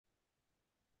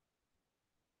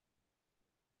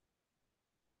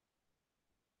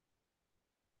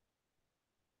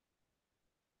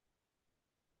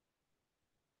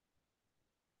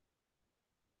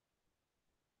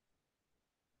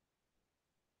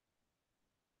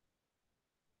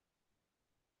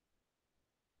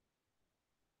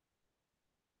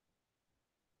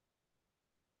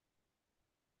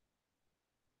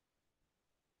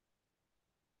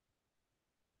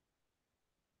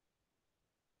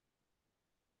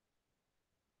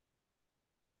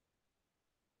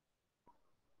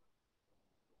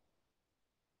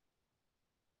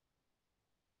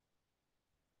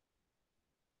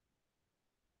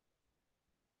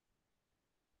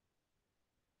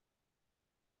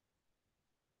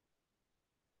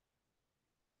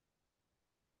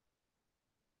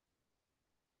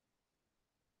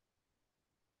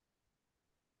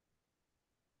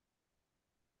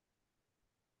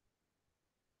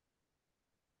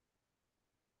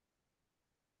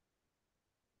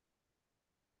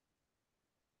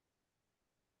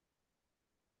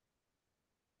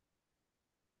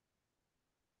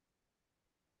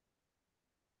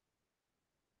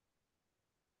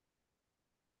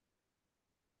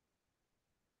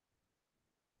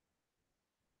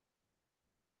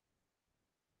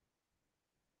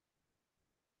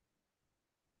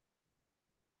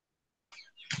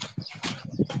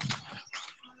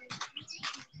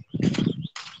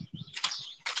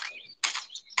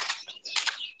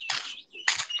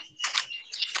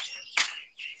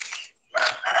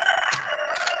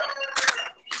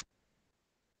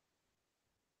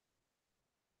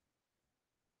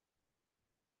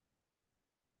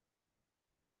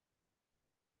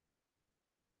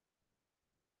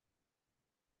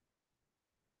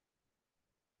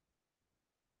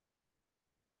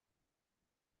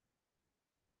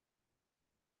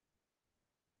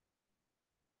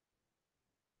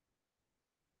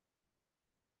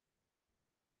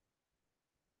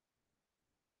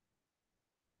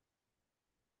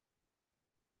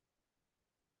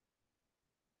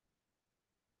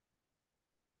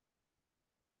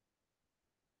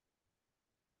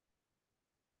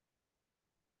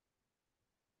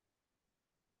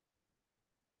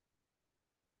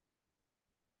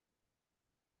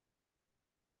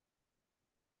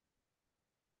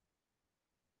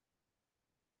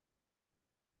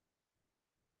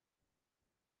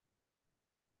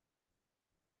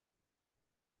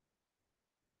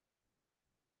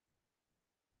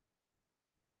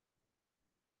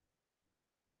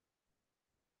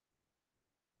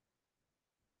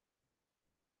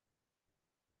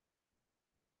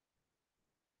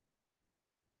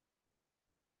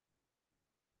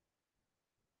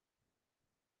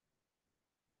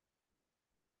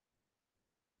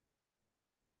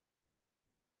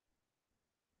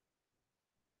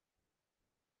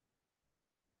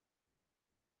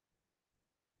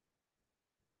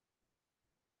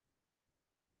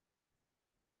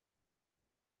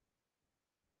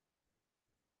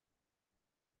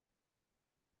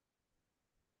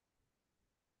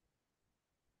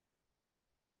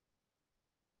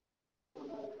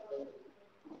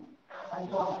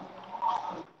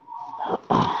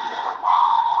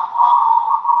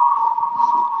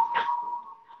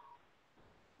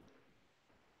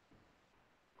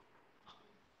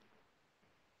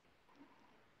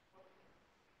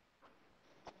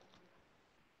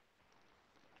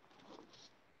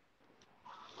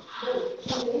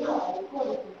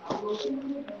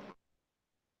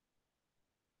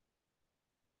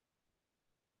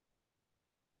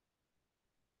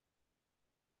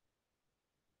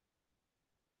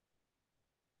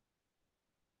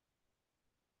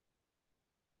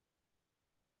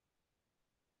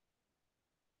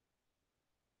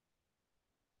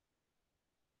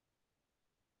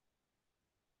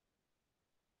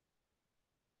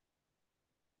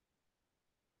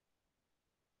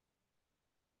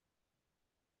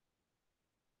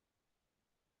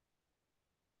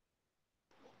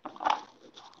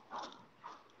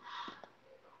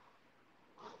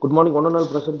Good morning, one and all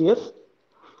present here.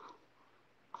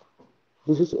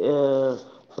 This is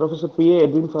Professor P.A.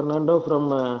 Edwin Fernando from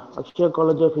Akshaya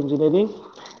College of Engineering.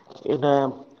 In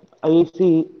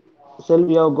IEC cell,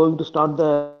 we are going to start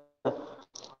the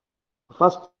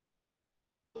first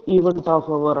event of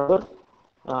our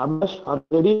Abhilash, are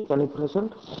you ready? Can you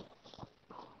present?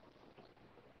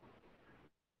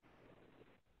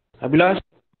 Abhilash?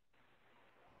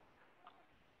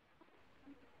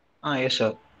 Yes,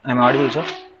 sir. I'm audible, sir.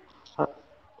 Uh,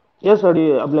 yes,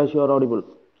 Abhilash, you are audible.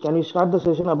 Can we start the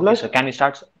session, Okay, Abhilash? sir. Can we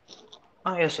start, sir?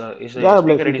 Yes, sir. Is the Yeah,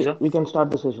 speaker Abhilash, ready, sir? we can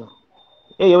start the session.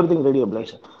 Yeah, everything ready, Okay,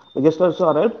 Abhilash. sir. The guest also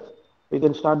arrived. We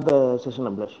can start the session,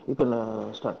 Abhilash. You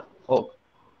can start. Oh,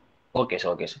 okay, sir.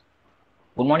 Okay, sir.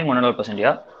 Good morning, 100%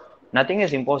 here. Nothing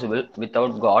is impossible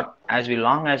without God as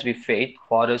long as we faith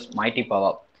for His mighty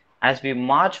power. As we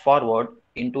march forward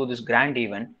into this grand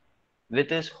event with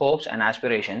His hopes and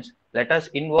aspirations, let us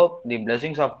invoke the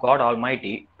blessings of God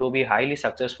Almighty to be highly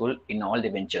successful in all the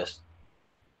ventures.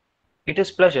 It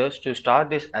is pleasure to start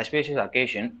this auspicious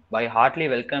occasion by heartily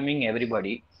welcoming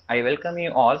everybody. I welcome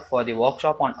you all for the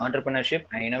workshop on entrepreneurship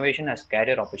and innovation as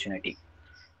career opportunity.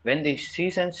 When the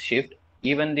seasons shift,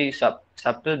 even the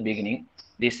subtle beginning,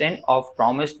 the scent of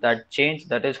promise that change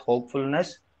that is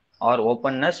hopefulness or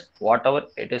openness, whatever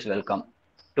it is welcome.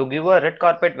 To give a red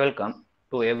carpet welcome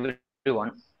to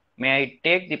everyone, may I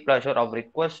take the pleasure of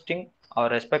requesting our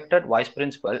respected Vice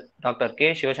Principal, Dr.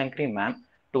 K. Shivashankari ma'am,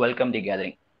 to welcome the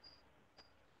gathering.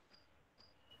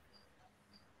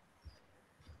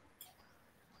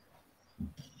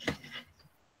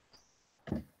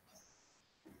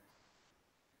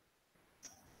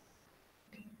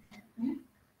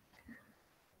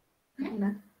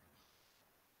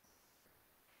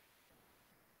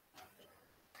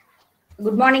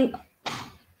 Good morning.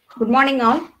 Good morning,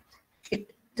 all. It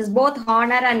is both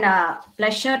honor and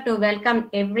pleasure to welcome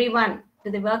everyone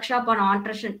to the workshop on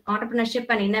entrepreneurship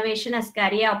and innovation as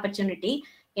career opportunity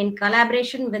in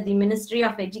collaboration with the Ministry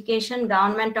of Education,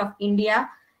 Government of India,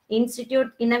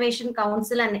 Institute Innovation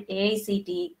Council, and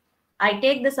AICTE. I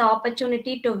take this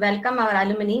opportunity to welcome our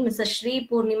alumni, Mrs. Sri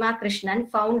Purnima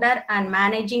Krishnan, founder and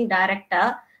managing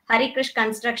director, Hari Krish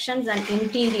Constructions and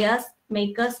Interiors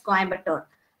Makers, Coimbatore.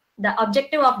 The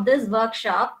objective of this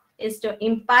workshop is to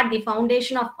impart the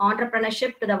foundation of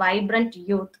entrepreneurship to the vibrant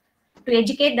youth, to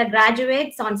educate the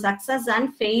graduates on success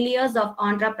and failures of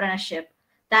entrepreneurship.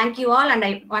 Thank you all, and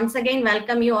I once again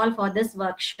welcome you all for this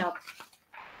workshop.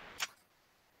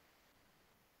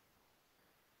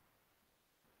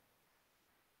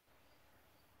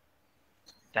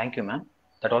 Thank you, ma'am.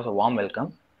 That was a warm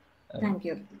welcome. Thank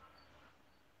you.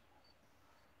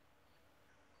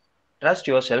 Trust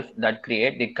yourself that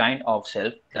create the kind of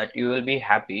self that you will be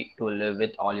happy to live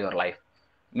with all your life.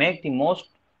 Make the most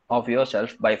of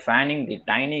yourself by fanning the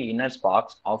tiny inner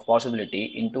sparks of possibility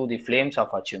into the flames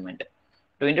of achievement.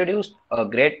 To introduce a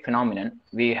great phenomenon,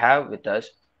 we have with us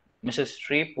Mrs.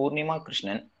 Sri Purnima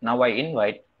Krishnan. Now I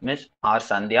invite Ms. R.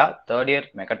 Sandhya, third year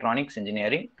Mechatronics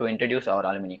Engineering, to introduce our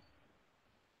alumni.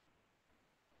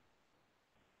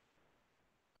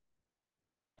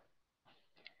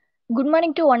 Good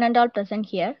morning to one and all present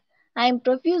here. I am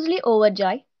profusely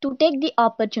overjoyed to take the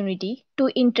opportunity to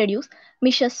introduce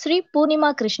Mrs. Sri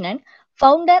Purnima Krishnan,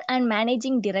 founder and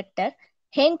managing director,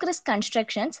 Henkris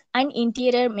Constructions and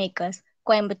Interior Makers,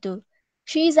 Coimbatore.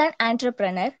 She is an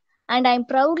entrepreneur and I am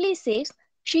proudly says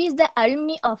she is the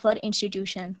alumni of our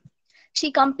institution.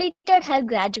 She completed her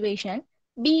graduation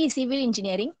BE Civil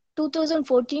Engineering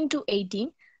 2014 to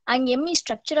 18 and ME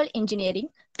Structural Engineering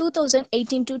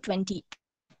 2018 to 20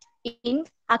 in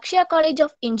Akshaya College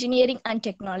of Engineering and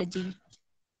Technology.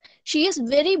 She is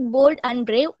very bold and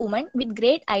brave woman with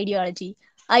great ideology.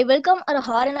 I welcome our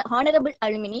honorable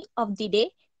alumni of the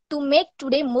day, to make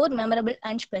today more memorable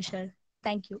and special.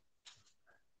 Thank you.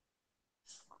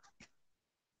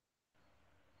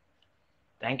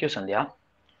 Thank you, Sandhya.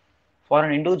 For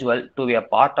an individual to be a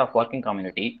part of working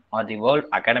community or the world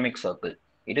academic circle,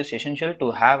 it is essential to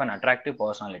have an attractive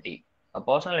personality, a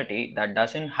personality that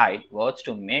doesn't hide words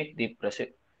to make the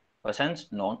presence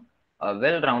known. A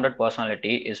well-rounded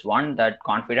personality is one that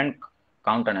confident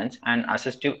countenance and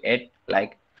assertive yet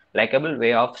likable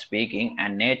way of speaking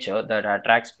and nature that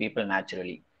attracts people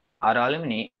naturally. Our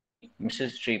alumni,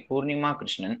 Mrs. Sri Purnima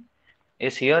Krishnan,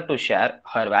 is here to share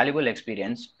her valuable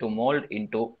experience to mold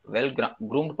into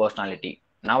well-groomed personality.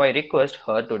 Now I request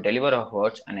her to deliver her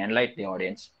words and enlighten the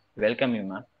audience. Welcome you,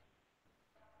 ma'am.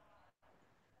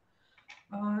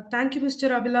 Thank you, Mr.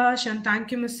 Abhilash, and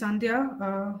thank you, Ms. Sandhya.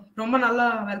 Romba nalla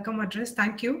welcome address.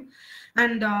 Thank you.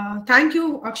 And thank you,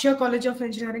 Akshaya College of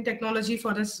Engineering Technology,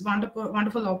 for this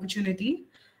wonderful opportunity.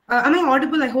 Am I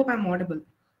audible? I hope I'm audible.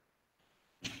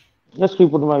 Yes,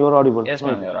 Purnima, you're audible. Yes,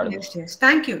 ma'am, you're audible. Yes.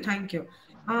 Thank you.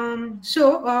 So,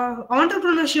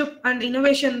 entrepreneurship and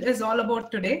innovation is all about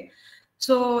today.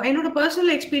 So, என்னோட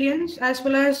personal experience as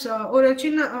well as ஒரு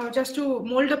சின்ன just to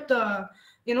mold up the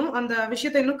அந்த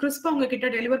விஷயத்தை இன்னும் கிறிஸ்பா உங்ககிட்ட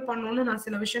deliver பண்ணணும்னு நான்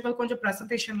சில விஷயங்கள் கொஞ்சம்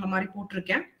பிரசன்டேஷன்ல மாதிரி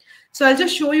போட்டிருக்கேன். So I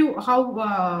just show you have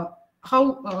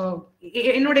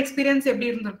என்னோட எக்ஸ்பீரியன்ஸ் எப்படி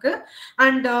இருந்திருக்கு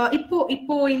அண்ட்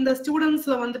இப்போ இந்த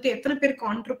ஸ்டூடெண்ட்ஸ்ல வந்துட்டு எத்தனை பேருக்கு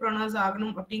ஆண்டர்பிரனர்ஸ்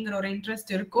ஆகணும் அப்படிங்கிற ஒரு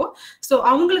இன்ட்ரெஸ்ட் இருக்கோ ஸோ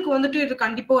அவங்களுக்கு வந்துட்டு இது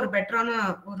கண்டிப்பா ஒரு பெட்டரான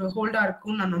ஒரு ஹோல்டா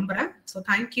இருக்கும்னு நான் நம்புறேன். So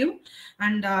thank you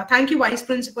and thank you vice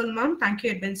principal ma'am,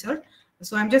 thank you Edwin sir.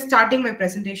 So I'm just starting my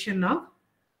presentation now.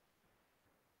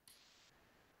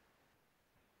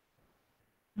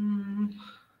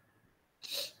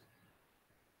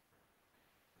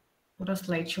 What a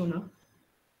slideshow now.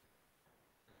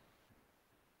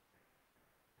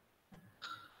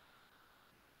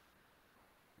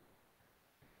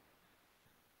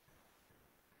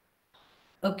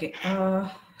 Okay,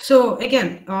 so again,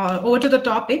 over to the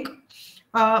topic,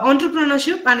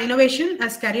 entrepreneurship and innovation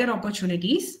as career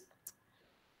opportunities.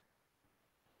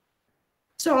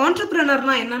 So entrepreneur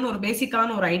na enna ஒரு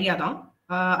பேசிக்கான ஒரு idea தான்.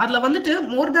 அதுல வந்துட்டு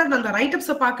மோர் தேன் அந்த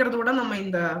ரைட்டப்ஸை பாக்குறத விட நம்ம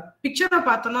இந்த பிக்சரை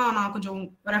பார்த்தோம்னா நான் கொஞ்சம்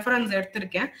ரெஃபரன்ஸ்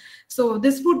எடுத்திருக்கேன். So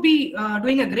this would be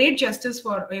doing a great justice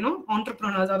for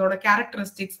entrepreneurs, அதோட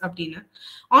கேரக்டரிஸ்டிக்ஸ் அப்படின்னு.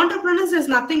 ஆண்டர்பிரனர்ஸ் இஸ்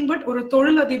நத்திங் பட் ஒரு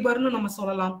தொழிலதிபர்னு நம்ம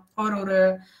சொல்லலாம்.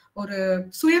 ஒரு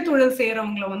சுய தொழில்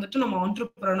செய்யறவங்களை வந்துட்டு நம்ம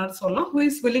ஆண்டர்பிரனர் சொல்லலாம், who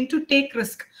is willing to take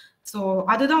risk. So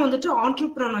அதுதான் வந்துட்டு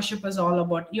entrepreneurship is all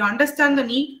about. You understand the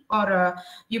need or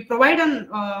you provide an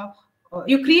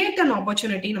you create an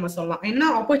opportunity நம்ம சொல்லலாம். என்ன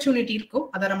ஆப்பர்ச்சுனிட்டி இருக்கோ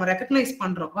அதை நம்ம ரெகக்னைஸ்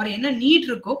பண்றோம், ஒரு என்ன நீட்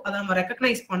இருக்கோ அதை நம்ம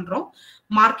ரெகக்னைஸ் பண்றோம்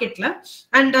மார்க்கெட்ல.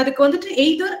 அண்ட் அதுக்கு வந்துட்டு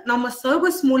எய்தர் நம்ம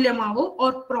சர்வீஸ் மூலியமாவோ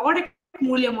ஒரு ப்ராடக்ட்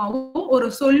மூலியமாவோ ஒரு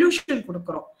சொல்யூஷன்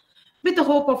கொடுக்குறோம் வித்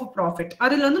ஹோப் ஆஃப் ப்ராஃபிட்.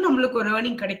 அதுல இருந்து நம்மளுக்கு ஒரு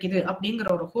ஏர்னிங் கிடைக்குது அப்படிங்கிற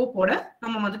ஒரு ஹோப்போட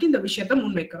நம்ம வந்துட்டு இந்த விஷயத்த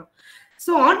முன்வைக்கிறோம்.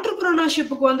 ஸோ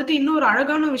ஆண்டர்பிரனர்ஷிப்புக்கு வந்துட்டு இன்னொரு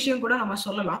அழகான விஷயம் கூட நம்ம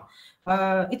சொல்லலாம்.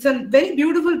 It's a very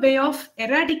beautiful way of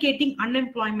eradicating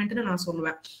அன்எம்ப்ளாய்மெண்ட்னு நான்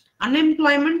சொல்லுவேன்.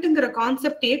 அன்எம்ப்ளாய்மெண்ட்ங்கிற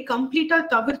கான்செப்டே கம்ப்ளீட்டா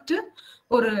தவிர்த்து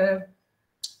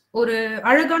ஒரு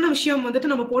அழகான விஷயம்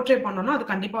வந்துட்டு நம்ம போர்ட்ரே பண்ணோம்னா அது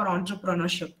கண்டிப்பா ஒரு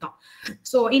ஆண்டர்பிரனர்ஷிப் தான்.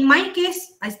 So in my case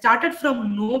I started from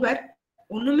nowhere.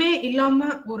 ஒண்ணுமே இல்லாம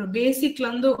ஒரு பேசிக்ல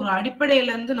இருந்து ஒரு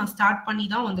அடிப்படையில இருந்து நான் ஸ்டார்ட் பண்ணி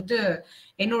தான் வந்துட்டு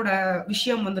என்னோட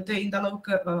விஷயம் வந்துட்டு இந்த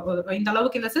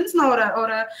அளவுக்கு இந்த சென்ஸ் நான்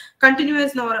ஒரு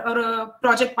கண்டினியூஸ் நான் ஒரு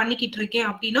ப்ராஜெக்ட் பண்ணிக்கிட்டு இருக்கேன்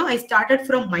அப்படின்னா ஐ ஸ்டார்டட்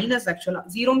ஃப்ரம் மைனஸ். ஆக்சுவலா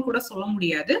ஜீரோன்னு கூட சொல்ல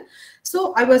முடியாது. So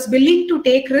I was willing to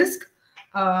take risk.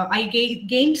 I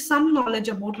gained some knowledge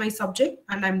about my subject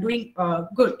and I'm doing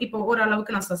good. இப்போ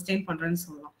ஓரளவுக்கு நான் சஸ்டெயின் பண்றேன்னு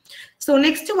சொல்லலாம். ஸோ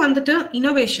நெக்ஸ்ட் வந்துட்டு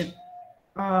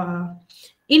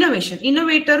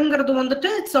இன்னோவேட்டர்ங்கிறது வந்துட்டு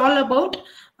it's all about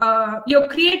your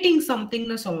creating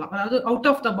சம்திங்னு சொல்லலாம். அதாவது அவுட்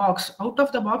ஆஃப்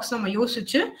த பாக்ஸ் நம்ம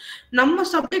யோசிச்சு நம்ம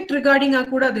சப்ஜெக்ட் ரிகார்டிங்கா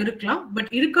கூட அது இருக்கலாம், பட்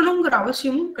இருக்கணுங்கிற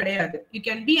அவசியமும் கிடையாது. You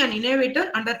can be an innovator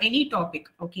under any topic.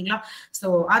 ஓகேங்களா? ஸோ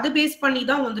அது பேஸ் பண்ணி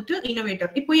தான் வந்துட்டு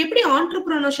இன்னோவேட்டர். இப்போ எப்படி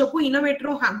ஆண்டர்பிரனர்ஷிப்பும்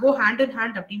இன்னோவேட்டரும் கோ ஹேண்ட் இன்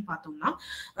ஹேண்ட் அப்படின்னு பார்த்தோம்னா,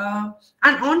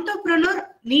 an entrepreneur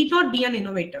need not be an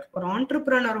innovator. ஒரு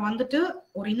ஆண்டர்பிரனர் வந்துட்டு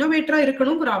ஒரு இன்னோவேட்டரா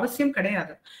இருக்கணுங்கிற அவசியம்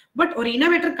கிடையாது, பட் ஒரு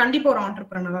இன்னோவேட்டர் கண்டிப்பா ஒரு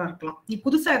ஆண்டர்பிரனரா இருக்கலாம். நீ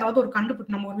புதுசா ஏதாவது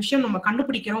நம்ம ஒரு விஷயம் நம்ம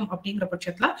கண்டுபிடிக்கிறோம் அப்படிங்கிற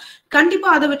பட்சத்துல கண்டிப்பா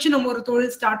அதை வச்சு நம்ம ஒரு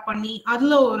தொழில் ஸ்டார்ட் பண்ணி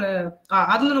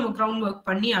அதுல நம்ம கிரவுண்ட் ஒர்க்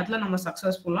பண்ணி அதுல நம்ம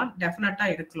சக்சஸ்ஃபுல்லா டெஃபினட்டா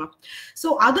இருக்கலாம். சோ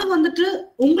அது வந்துட்டு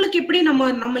உங்களுக்கு எப்படி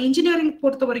நம்ம இன்ஜினியரிங்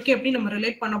பொறுத்த வரைக்கும் எப்படி நம்ம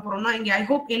ரிலேட் பண்ண போறோம்னா, இங்க ஐ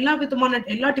ஹோப்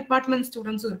எல்லா டிபார்ட்மெண்ட்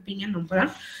ஸ்டூடெண்ட்ஸும் இருப்பீங்கன்னு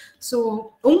நம்புறேன். சோ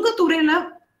உங்க துறையில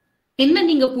என்ன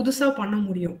நீங்க புதுசா பண்ண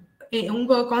முடியும்,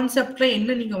 உங்க கான்செப்ட்ல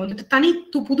என்ன நீங்க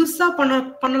வந்துட்டு புதுசா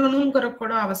பண்ணணுங்கிற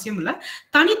கூட அவசியம் இல்ல,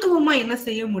 தனித்துவமா என்ன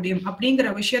செய்ய முடியும் அப்படிங்கிற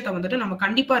விஷயத்த வந்துட்டு நம்ம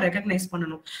கண்டிப்பா ரெகக்னைஸ்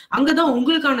பண்ணணும். அங்கதான்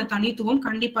உங்களுக்கான தனித்துவம்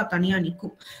கண்டிப்பா தனியா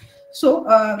நிக்கும். சோ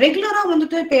ரெகுலரா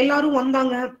வந்துட்டு இப்ப எல்லாரும்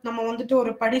வந்தாங்க, நம்ம வந்துட்டு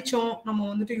ஒரு படிச்சோம், நம்ம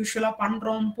வந்துட்டு யூஸ்வலா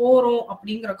பண்றோம் போறோம்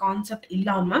அப்படிங்கிற கான்செப்ட்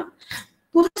இல்லாம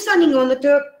புதுசா நீங்க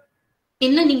வந்துட்டு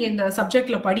என்ன நீங்க இந்த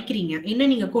சப்ஜெக்ட்ல படிக்கிறீங்க, என்ன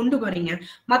நீங்க கொண்டு வரீங்க,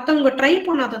 மத்தவங்க ட்ரை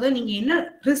பண்ணாததை நீங்க என்ன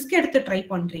ரிஸ்க் எடுத்து ட்ரை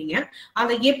பண்றீங்க,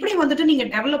 அதை எப்படி வந்துட்டு நீங்க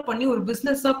டெவலப் பண்ணி ஒரு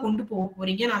பிசினஸா கொண்டு போக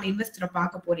போறீங்க, நான் இன்வெஸ்டரை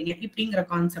பார்க்க போறீங்க, இப்படிங்கிற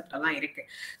கான்செப்ட் எல்லாம் இருக்கு.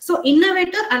 ஸோ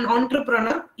இன்னோவேட்டர் அண்ட்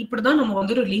ஆண்டர்பிரனர் இப்படிதான் நம்ம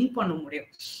வந்துட்டு லிங்க் பண்ண முடியும்.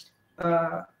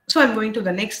 So I'm going to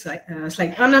the next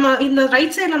slide. நம்ம இந்த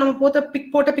ரைட் சைட்ல நம்ம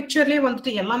போட்ட பிக்சர்லயே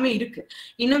வந்துட்டு எல்லாமே இருக்கு.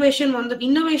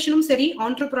 இன்னோவேஷனும் சரி,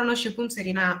 ஆண்டர்பிரினர்ஷிப்பும்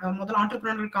சரி. நான் முதல்ல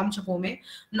ஆண்டர்பிரினர் காமிச்ச போமே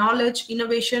knowledge,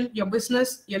 innovation, your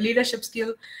business, your leadership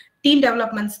skill, team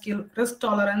development skill, risk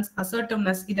tolerance,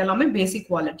 assertiveness, இது எல்லாமே பேசிக்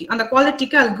குவாலிட்டி. அந்த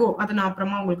குவாலிட்டிக்கு அல்கோ அதை நான்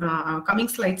அப்புறமா உங்களுக்கு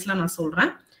கமிங் ஸ்லைட்ஸ்ல நான்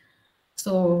சொல்றேன்.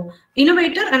 ஸோ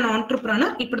இன்னோவேட்டர் அண்ட்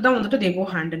ஆண்டர்பிரினர் இப்படிதான் வந்துட்டு தே கோ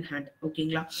ஹேண்ட் இன் ஹேண்ட்.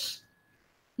 ஓகேங்களா?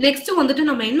 நெக்ஸ்ட் வந்துட்டு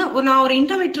நம்ம நான் ஒரு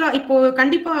இன்டர்வேட்டரா இப்போ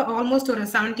கண்டிப்பா ஆல்மோஸ்ட் ஒரு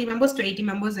 70 மெம்பர்ஸ் to 80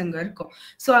 மெம்பர்ஸ் எங்க இருக்கும்.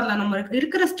 ஸோ அதுல நம்ம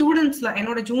இருக்கிற ஸ்டூடெண்ட்ஸ்ல,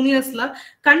 என்னோட ஜூனியர்ஸ்ல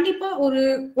கண்டிப்பா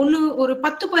ஒரு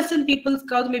 10%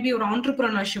 பீப்புள்ஸ்க்காவது மேபி ஒரு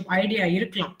ஆண்டர்பிரினர்ஷிப் ஐடியா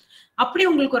இருக்கலாம். அப்படி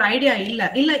உங்களுக்கு ஒரு ஐடியா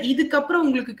இல்ல இதுக்கப்புறம்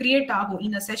உங்களுக்கு கிரியேட் ஆகும்,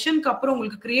 இந்த செஷனுக்கு அப்புறம்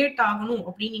உங்களுக்கு கிரியேட் ஆகணும்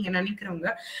அப்படின்னு நீங்க நினைக்கிறவங்க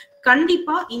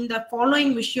கண்டிப்பா இந்த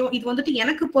ஃபாலோயிங் விஷயம், இது வந்துட்டு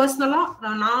எனக்கு பர்சனலா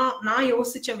நான்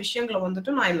யோசிச்ச விஷயங்களை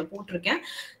வந்துட்டு நான் இதுல போட்டிருக்கேன்.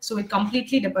 So it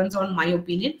completely depends on my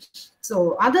opinion. So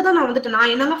அதை நான் வந்துட்டு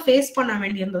நான் என்னெல்லாம் ஃபேஸ் பண்ண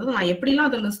வேண்டியிருந்தது, நான் எப்படிலாம்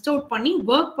அதை லிஸ்ட் அவுட் பண்ணி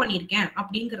ஒர்க் பண்ணியிருக்கேன்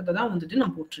அப்படிங்கறதான் வந்துட்டு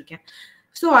நான் போட்டிருக்கேன்.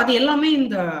 ஸோ அது எல்லாமே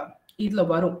இந்த இதுல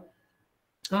வரும்.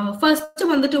 ஃபர்ஸ்ட்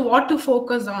வந்துட்டு வாட் டு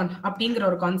ஃபோக்கஸ் ஆன் அப்படிங்கிற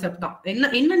ஒரு கான்செப்ட் தான்.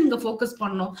 என்ன நீங்க ஃபோக்கஸ்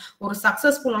பண்ணணும், ஒரு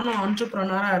சக்சஸ்ஃபுல்லான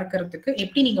ஆண்டர்பிரினரா இருக்கிறதுக்கு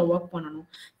எப்படி நீங்க ஒர்க் பண்ணணும்.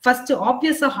 ஃபர்ஸ்ட்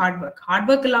ஆப்வியஸா ஹார்ட்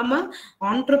ஒர்க் இல்லாம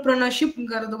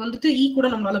ஆண்டர்பிரினர்ஷிப்ங்கிறது வந்துட்டு கூட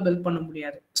நம்மளால பில்ட் பண்ண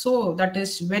முடியாது. So that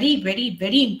is very very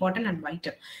very important and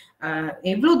vital.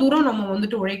 எவ்வளவு தூரம் நம்ம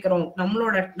வந்துட்டு உழைக்கிறோம்,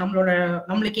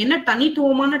 நம்மளுக்கு என்ன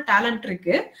தனித்துவமான டேலண்ட்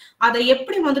இருக்கு, அதை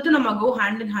எப்படி வந்துட்டு நம்ம கோ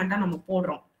ஹேண்ட் இன் ஹேண்டா நம்ம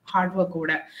போடுறோம், ஹார்ட்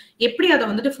ஒர்க்கோட எப்படி அதை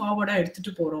வந்துட்டு ஃபார்வர்டா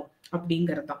எடுத்துட்டு போறோம்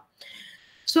அப்படிங்கறதுதான்.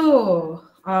 ஸோ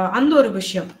அந்த ஒரு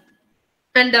விஷயம்.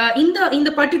 அண்ட் இந்த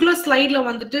பர்டிகுலர் ஸ்லைட்ல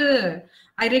வந்துட்டு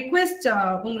ஐ ரெக்வெஸ்ட்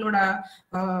உங்களோட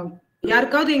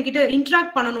யாருக்காவது என்கிட்ட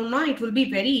இன்ட்ராக்ட் பண்ணணும்னா it will be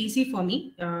very easy for me.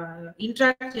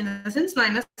 Interact in the sense நான்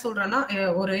என்ன சொல்றேன்னா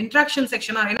ஒரு இன்ட்ராக்ஷன்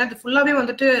செக்ஷனா, ஏன்னா இது ஃபுல்லாவே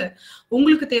வந்துட்டு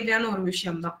உங்களுக்கு தேவையான ஒரு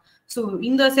விஷயம் தான். ஸோ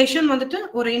இந்த செஷன் வந்துட்டு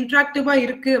ஒரு இன்ட்ராக்டிவா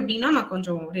இருக்கு அப்படின்னா நான்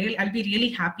கொஞ்சம் I'll be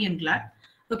really happy and glad.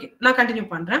 Okay, நான் கண்டினியூ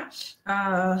பண்றேன்.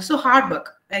 So hard work,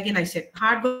 again I set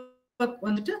hard work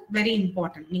வந்துட்டு வெரி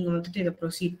இம்பார்ட்டன்ட் நீங்க வந்துட்டு இதை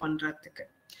ப்ரொசீட் பண்றதுக்கு.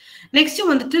 நெக்ஸ்ட்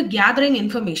வந்துட்டு கேதரிங்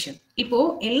இன்ஃபர்மேஷன். இப்போ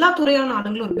எல்லா துறையான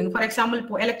ஆளுங்களும் இருப்பீங்க. ஃபார் எக்ஸாம்பிள்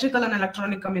இப்போ எலக்ட்ரிக்கல் அண்ட்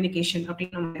எலக்ட்ரானிக் கம்யூனிகேஷன்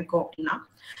அப்படின்னு நம்ம இருக்கோம் அப்படின்னா,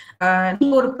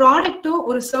 நீங்க ஒரு ப்ராடக்ட்டோ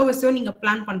ஒரு சர்வீஸோ நீங்க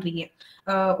பிளான் பண்றீங்க.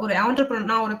 ஒரு ஆண்டர்பிரினர்,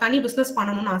 நான் ஒரு தனி பிசினஸ்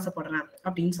பண்ணணும்னு ஆசைப்படுறேன்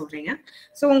அப்படின்னு சொல்றீங்க.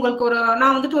 ஸோ உங்களுக்கு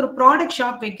நான் வந்துட்டு ஒரு ப்ராடக்ட்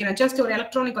ஷாப் வைக்கிறேன், ஜஸ்ட் ஒரு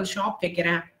எலக்ட்ரானிக்கல் ஷாப்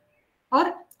வைக்கிறேன்,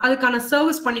 ஆர் அதுக்கான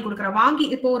சர்வீஸ் பண்ணி கொடுக்குறேன். வாங்கி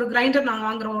இப்போ ஒரு கிரைண்டர் நாங்க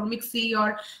வாங்குறோம், ஒரு மிக்சி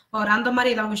ஆர் அந்த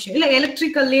மாதிரி ஏதாவது விஷயம், இல்ல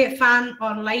எலக்ட்ரிக்கல்லே ஃபேன்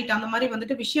ஆர் லைட் அந்த மாதிரி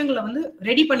வந்துட்டு விஷயங்களை வந்து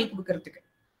ரெடி பண்ணி கொடுக்கறதுக்கு.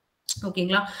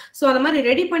 ஓகேங்களா? ஸோ அந்த மாதிரி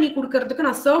ரெடி பண்ணி கொடுக்கறதுக்கு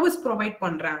நான் சர்வீஸ் ப்ரொவைட்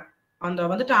பண்றேன், அந்த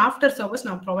வந்துட்டு ஆஃப்டர் சர்வீஸ்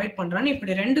நான் ப்ரொவைட் பண்றேன்னு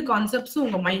இப்படி 2 கான்செப்ட்ஸும்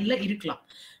உங்க மைண்ட்ல இருக்கலாம்.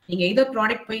 நீங்க இதோ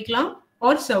ப்ராடக்ட் போய்க்கலாம்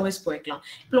ஆர் சர்வீஸ் போய்க்கலாம்.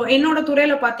 இப்போ என்னோட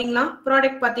துறையில பாத்தீங்கன்னா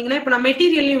ப்ராடக்ட் பாத்தீங்கன்னா இப்போ நான்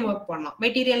மெட்டீரியல்லையும் ஒர்க் பண்ணலாம்.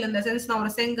 மெட்டீரியல் இந்த சென்ஸ் நான்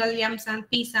ஒரு செங்கல், எம்சாண்ட்,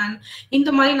 பீசாண்ட் இந்த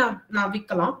மாதிரி நான்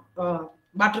விற்கலாம்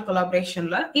பேட்டர்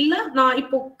கொலாபரேஷன்ல. இல்ல நான்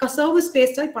இப்போ சர்வீஸ்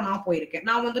பேஸ்டா இப்ப நான் போயிருக்கேன்,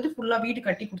 நான் வந்துட்டு ஃபுல்லா வீடு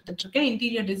கட்டி கொடுத்துட்டு இருக்கேன்,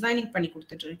 இன்டீரியர் டிசைனிங் பண்ணி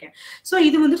கொடுத்துட்டு இருக்கேன். ஸோ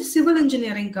இது வந்துட்டு சிவில்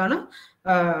இன்ஜினியரிங்கான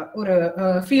ஒரு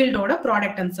ஃபீல்டோட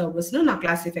ப்ராடக்ட் அண்ட் சர்வீஸ்னு நான்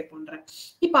கிளாசிஃபை பண்றேன்.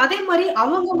 இப்போ அதே மாதிரி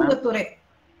அவங்க துறை.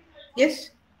 S,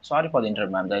 sorry for the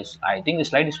interrupt, ma'am. I think the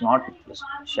slide is not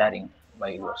sharing by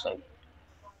your side.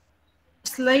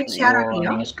 Slide share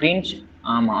ஆகலையா? நீங்க ஸ்கிரீன்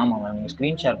ஆமா மேம், நீங்க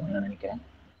ஸ்கிரீன் ஷேர் பண்ண நினைக்கிறேன்.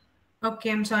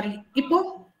 Okay, I'm sorry. இப்போ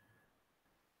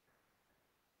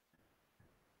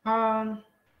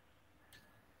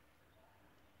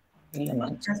இல்ல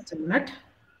மேம், just a minute.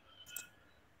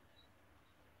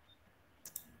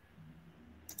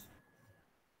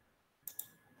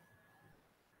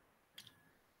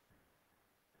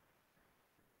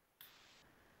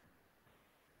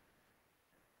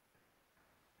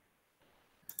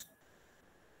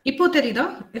 இப்போ தெரியுதா?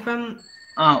 if I'm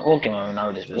okay ma'am, now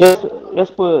it is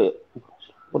yes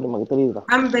நமக்கு தெரியுதா?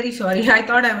 I'm very sorry, I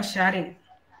thought I was sharing.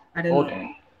 I don't okay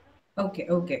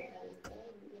know. Okay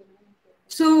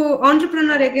so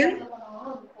entrepreneur again,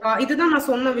 இதுதான் நான்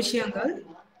சொன்ன விஷயங்கள்,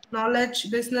 knowledge,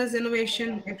 business, innovation,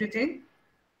 everything.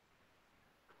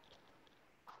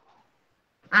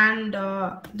 and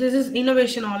this is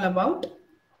innovation all about.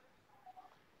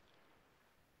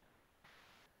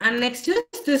 And next is,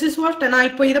 this is what நான்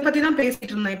இப்போ இத பத்தி தான்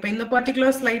பேசிட்டு இருந்தேன். இப்போ இந்த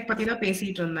பர்టిక్యులர் ஸ்லைட் பத்தி தான்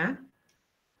பேசிட்டு இருந்தேன்.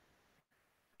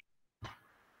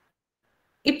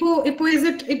 இப்போ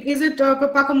is it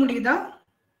பார்க்க முடியுதா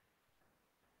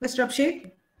mister Abhishek?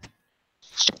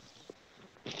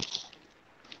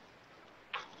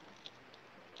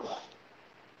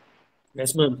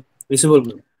 Yes ma'am, visible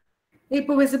ma'am.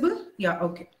 இப்போ visible? Yeah,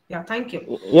 okay. Yeah, thank you.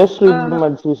 Yes,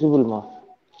 it's visible ma.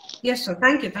 Yes sir,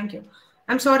 thank you.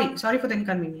 I'm sorry for the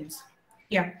inconvenience.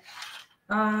 Yeah.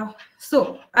 So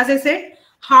as I said,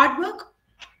 hard work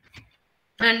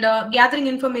and gathering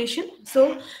information. So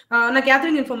na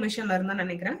gathering information la irundha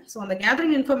nenikiren. So on the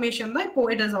gathering information da ipo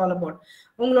it is all about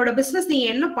ungaloda business நீங்க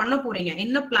என்ன பண்ண போறீங்க,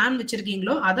 என்ன plan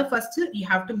வச்சிருக்கீங்களோ அத first you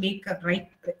have to make a right.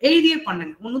 எழுதியே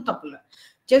பண்ணுங்க, ஒண்ணும் தப்பு இல்ல.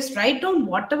 Just write down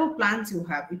whatever plans you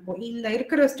have. இப்போ இந்த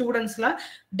இருக்கிற ஸ்டூடெண்ட்ஸ்ல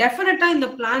டெஃபினட்டா இந்த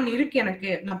பிளான் இருக்கு, எனக்கு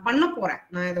நான் பண்ண போறேன்,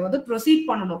 நான் இதை வந்து ப்ரொசீட்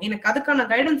பண்ணணும், எனக்கு அதுக்கான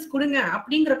கைடன்ஸ் கொடுங்க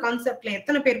அப்படிங்கிற கான்செப்ட்ல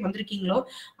எத்தனை பேர் வந்திருக்கீங்களோ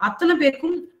அத்தனை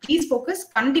பேருக்கும் ப்ளீஸ் ஃபோக்கஸ்.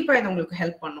 கண்டிப்பா இது உங்களுக்கு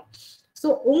ஹெல்ப் பண்ணும். ஸோ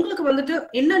உங்களுக்கு வந்துட்டு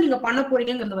என்ன நீங்க பண்ண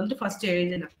போறீங்கிறது வந்து ஃபர்ஸ்ட்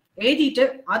எழுதுங்க. எழுதிட்டு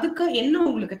அதுக்கு என்ன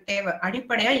உங்களுக்கு தேவை,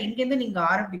 அடிப்படையா எங்கிருந்து நீங்க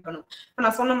ஆரம்பிக்கணும்.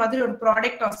 நான் சொன்ன மாதிரி ஒரு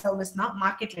ப்ராடக்ட் ஆர் சர்வீஸ்னா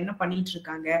மார்க்கெட்ல என்ன பண்ணிட்டு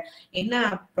இருக்காங்க,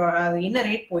 என்ன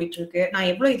ரேட் போயிட்டு இருக்கு, நான்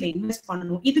எவ்வளவு இதுல இன்வெஸ்ட்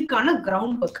பண்ணணும், இதுக்கான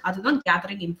கிரவுண்ட் ஒர்க், அதுதான்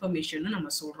கேதரிங் இன்ஃபர்மேஷன்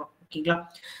நம்ம சொல்றோம். ஓகேங்களா?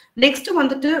 நெக்ஸ்ட்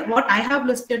வந்துட்டு what I have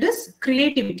listed is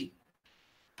creativity.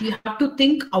 You have to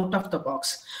think out of the box.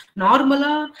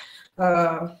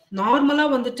 நார்மலா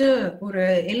வந்துட்டு ஒரு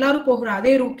எல்லாரும் போகிற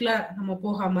அதே ரூட்ல நம்ம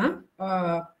போகாம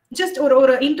ஜஸ்ட்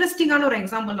ஒரு இன்ட்ரெஸ்டிங்கான ஒரு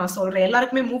எக்ஸாம்பிள் நான் சொல்றேன்.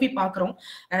 எல்லாருக்குமே மூவி பாக்குறோம்.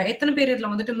 எத்தனை பேர்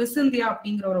இதுல வந்துட்டு மிஸ் இந்தியா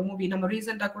அப்படிங்கிற ஒரு மூவி நம்ம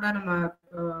ரீசெண்டா கூட நம்ம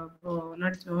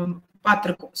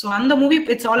பார்த்திருக்கோம். ஸோ அந்த movie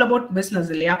it's all about business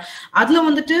இல்லையா? அதுல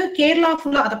வந்துட்டு கேரளா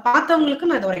ஃபுல்லா அதை பார்த்தவங்களுக்கு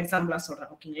நான் இதை ஒரு எக்ஸாம்பிளா சொல்றேன்.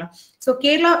 ஓகேங்களா? ஸோ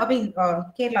கேரளா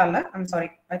கேரளால I'm sorry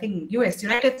I think US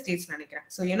United states நினைக்கிறேன்.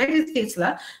 ஸோ யுனைடெட் ஸ்டேட்ஸ்ல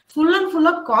ஃபுல் அண்ட்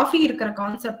ஃபுல்லா காஃபி இருக்கிற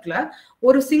கான்செப்ட்ல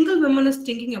ஒரு single women is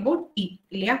thinking about tea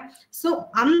இல்லையா? ஸோ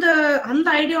அந்த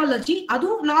ஐடியாலஜி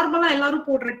அதுவும் நார்மலா எல்லாரும்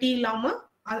போடுற டீ இல்லாம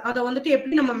அதை வந்துட்டு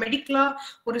எப்படி நம்ம மெடிக்கலா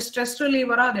ஒரு ஸ்ட்ரெஸ்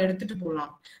ரிலீவரா அதை எடுத்துட்டு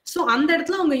போகலாம். ஸோ அந்த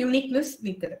இடத்துல அவங்க யூனிக்னஸ்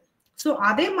நிக்குது. ஸோ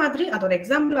அதே மாதிரி அதோட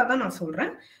எக்ஸாம்பிளா தான் நான்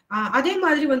சொல்றேன். அதே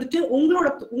மாதிரி வந்துட்டு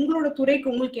உங்களோட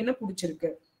துறைக்கு உங்களுக்கு என்ன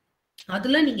பிடிச்சிருக்கு,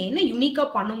 அதுல நீங்க என்ன யூனிக்கா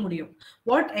பண்ண முடியும்,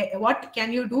 what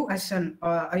can you two as an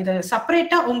இத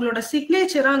செப்பரேட்டா உங்களோட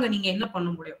சிக்னேச்சரா அங்க நீங்க என்ன பண்ண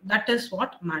முடியும், தட் இஸ்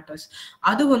வாட் மேட்டர்ஸ்.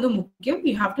 அது வந்து முக்கியம்.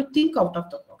 You have to think out of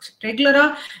the box. ரெகுலரா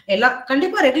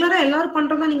கண்டிப்பா ரெகுலரா எல்லாரும்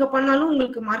பண்றதா நீங்க பண்ணாலும்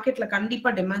உங்களுக்கு மார்க்கெட்ல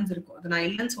கண்டிப்பா டிமாண்ட்ஸ் இருக்கும். அது நான்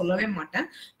இல்லைன்னு சொல்லவே மாட்டேன்.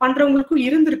 பண்றவங்களுக்கும்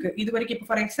இருந்திருக்கு இது வரைக்கும். இப்போ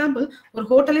ஃபார் எக்ஸாம்பிள் ஒரு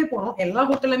ஹோட்டலே போறோம், எல்லா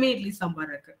ஹோட்டலுமே இட்லி சாம்பார்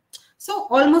இருக்கு. ஸோ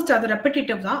ஆல்மோஸ்ட் அது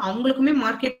ரெப்பிட்டேட்டிவ் தான், அவங்களுக்குமே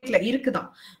மார்க்கெட்ல இருக்குதான்.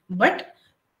 பட்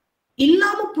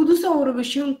இல்லாம புதுசா ஒரு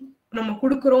விஷயம் நம்ம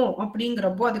கொடுக்குறோம்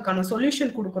அப்படிங்கிறப்போ, அதுக்கான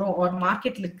சொல்யூஷன் கொடுக்குறோம் ஒரு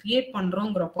மார்க்கெட்ல கிரியேட்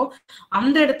பண்றோங்கிறப்போ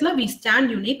அந்த இடத்துல வி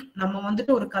ஸ்டாண்ட் யூனிக். நம்ம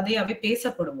வந்துட்டு ஒரு கதையாவே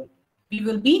பேசப்படுவோம். we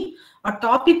will be a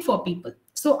topic for people.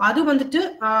 So அது வந்துட்டு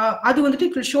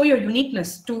it will show your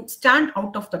uniqueness to stand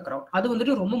out of the crowd. அது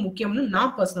வந்துட்டு ரொம்ப முக்கியம்னு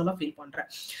நான் பர்சனலா ஃபீல் பண்றேன்.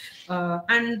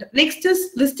 And next is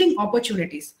listing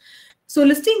opportunities. So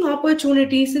listing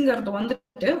opportunitiesங்கிறது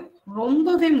வந்துட்டு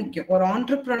ரொம்பவே முக்கியம். ஒரு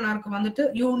ஆண்டர்பிரனருக்கு வந்துட்டு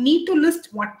you need to list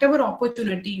whatever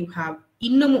opportunity you have.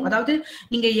 இன்னமும் அதாவது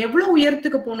நீங்க எவ்வளவு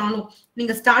உயரத்துக்கு போனாலும்,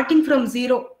 நீங்க ஸ்டார்டிங் ஃப்ரம்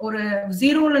ஒரு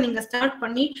ஜீரோல நீங்க ஸ்டார்ட்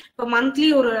பண்ணி இப்போ மந்த்லி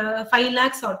ஒரு 5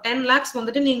 lakhs or 10 lakhs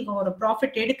வந்துட்டு நீங்க ஒரு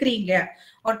ப்ராஃபிட் எடுக்கிறீங்க,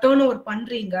 ஒரு டர்ன் ஓவர்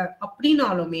பண்றீங்க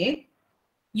அப்படின்னாலுமே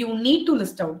you need to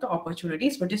list out the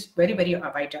opportunities, which is very very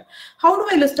vital. How do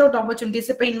I list out opportunities?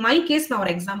 இப்போ in my case நான்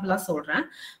ஒரு எக்ஸாம்பிளா சொல்றேன்.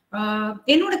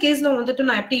 என்னோட கேஸ்ல வந்துட்டு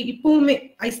நான் எப்படி இப்பவுமே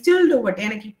ஐ ஸ்டில் டூ இட்.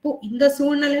 எனக்கு இப்போ இந்த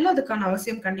சூழ்நிலையில அதுக்கான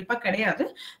அவசியம் கண்டிப்பா கிடையாது.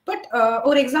 பட்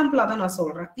ஒரு எக்ஸாம்பிளா தான் நான்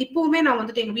சொல்றேன். இப்பவுமே நான்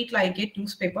வந்துட்டு எங்க வீட்டுல ஐ கெட்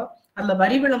நியூஸ் பேப்பர், அதுல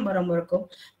வரி விளம்பரம் இருக்கும்.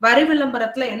 வரி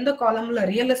விளம்பரத்துல எந்த காலம்ல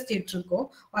ரியல் எஸ்டேட் இருக்கோ,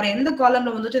 ஒரு எந்த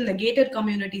காலம்ல வந்துட்டு இந்த கேட்டட்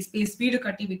கம்யூனிட்டி ஸ்பேஸ் வீடு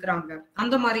கட்டி விற்கிறாங்க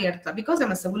அந்த மாதிரி இடத்துல, பிகாஸ்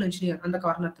ஐம் சிவில் இன்ஜினியர், அந்த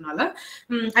காரணத்தினால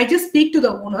I just speak to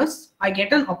the owners, I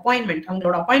get an appointment.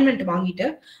 அவங்களோட அப்பாயின்மெண்ட் வாங்கிட்டு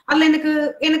அதுல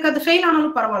எனக்கு அது ஃபெயில்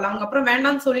ஆனாலும் பரவாயில்ல, அவங்க அப்புறம்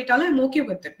வேண்டாம்னு சொல்லிட்டாலும் I'm okay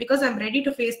with it, because I'm ready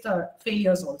to face the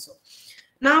failures also.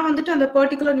 நான் வந்துட்டு அந்த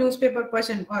பர்டிகுலர் நியூஸ் பேப்பர்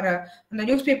பர்சன் அந்த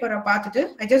நியூஸ் பேப்பரை பார்த்துட்டு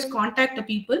I just contact the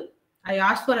people. I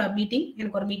ask for a meeting.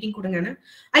 எனக்கு ஒரு மீட்டிங் கொடுங்கன்னு.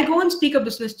 I go and speak a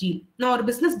business deal. நான் ஒரு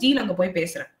business deal அங்க போய்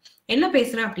பேசுறேன். என்ன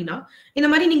பேசுறேன் அப்படின்னா, இந்த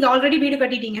மாதிரி நீங்க ஆல்ரெடி வீடு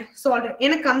கட்டிட்டீங்க, ஸோ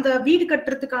எனக்கு அந்த வீடு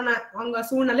கட்டுறதுக்கான அங்க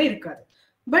சூழ்நிலை இருக்காது.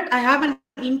 But I have an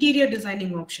interior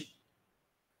designing option.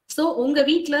 So உங்க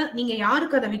வீட்டுல நீங்க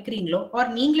யாருக்கு அதை விற்கிறீங்களோ,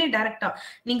 ஆர் நீங்களே டைரக்டா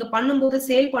நீங்க பண்ணும்போது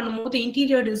சேல் பண்ணும்போது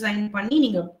இன்டீரியர் டிசைன் பண்ணி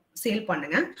நீங்க சேல்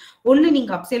பண்ணுங்க. ஒண்ணு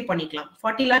நீங்க அப்சேல் பண்ணிக்கலாம்.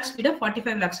 40 lakhs விட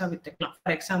 45 lakhs வித்துக்கலாம்.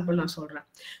 ஃபார் எக்ஸாம்பிள் நான் சொல்றேன்.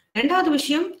 ரெண்டாவது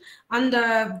விஷயம், அந்த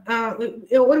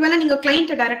ஒருவேளை நீங்க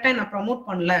கிளைண்ட் டைரக்டா நான் ப்ரமோட்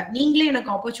பண்ணல, நீங்களே எனக்கு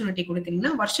ஆப்பர்ச்சுனிட்டி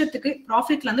கொடுத்தீங்கன்னா வருஷத்துக்கு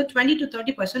ப்ராஃபிட்ல இருந்து 20 to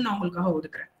 30% நான் உங்களுக்காக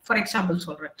ஒதுக்குறேன். ஃபார் எக்ஸாம்பிள்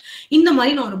சொல்றேன். இந்த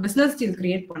மாதிரி நான் ஒரு பிசினஸ் டீல்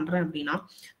கிரியேட் பண்றேன் அப்படின்னா,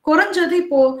 குறைஞ்சது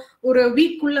இப்போ ஒரு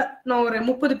வீக்குள்ள நான் ஒரு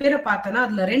 30 பேரை பார்த்தேன்னா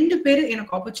அதுல 2 பேர்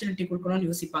எனக்கு ஆப்பர்ச்சுனிட்டி கொடுக்கணும்னு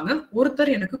யோசிப்பாங்க,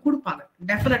 ஒருத்தர் எனக்கு கொடுப்பாங்க.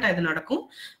 டெஃபினட்டா இது நடக்கும்.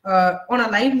 ஆன்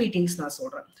லைவ் மீட்டிங்ஸ் நான்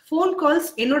சொல்றேன். ஃபோன்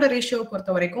கால்ஸ் என்னோட ரேஷியோ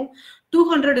பொறுத்த வரைக்கும்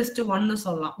 200:1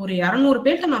 சொல்லலாம். ஒரு 200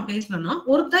 பேர்ட்ட நான் பேசினேன்னா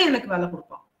ஒருத்தர் எனக்கு வேலை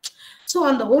கொடுப்பான். சோ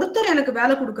அந்த ஒருத்தர் எனக்கு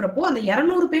வேலை கொடுக்குறப்போ அந்த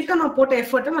 200 பேர்ட்ட நான் போட்ட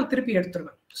எஃபர்ட்டை நான் திருப்பி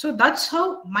எடுத்துருவேன். So that's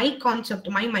how my concept,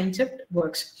 my mind set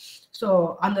works. So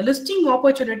அந்த லிஸ்டிங்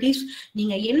ஆப்பர்ச்சுனிட்டிஸ்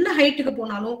நீங்க என்ன ஹைட்டுக்கு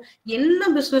போனாலும் என்ன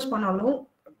பிசினஸ் பண்ணாலும்,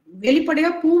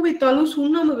 வெளிப்படையா பூ வித்தாலும்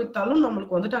சுண்ணாம்பு வித்தாலும்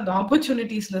நம்மளுக்கு வந்துட்டு அந்த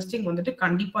ஆப்பர்ச்சுனிட்டிஸ் லிஸ்டிங் வந்துட்டு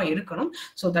கண்டிப்பா இருக்கணும்.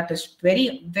 So that is very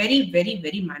very very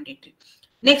very mandatory.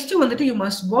 Next வந்துட்டு you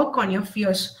must work on your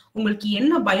ஃபியர்ஸ். உங்களுக்கு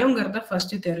என்ன பயங்கிறத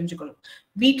ஃபர்ஸ்ட் தெரிஞ்சுக்கணும்.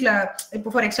 வீட்ல இப்போ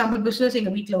ஃபார் எக்ஸாம்பிள் பிசினஸ்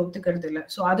எங்க வீட்ல ஒத்துக்கிறது இல்லை,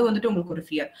 ஸோ அது வந்துட்டு உங்களுக்கு ஒரு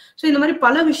ஃபியர். ஸோ இந்த மாதிரி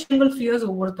பல விஷயங்கள் ஃபியர்ஸ்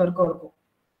ஒவ்வொருத்தருக்கும் இருக்கும்.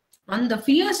 அந்த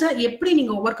ஃபியர்ஸை எப்படி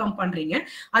நீங்க ஓவர் கம் பண்றீங்க,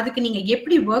 அதுக்கு நீங்க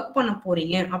எப்படி ஒர்க் பண்ண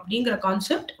போறீங்க அப்படிங்கிற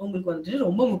கான்செப்ட் உங்களுக்கு வந்துட்டு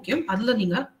ரொம்ப முக்கியம்.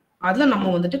 அதுல நம்ம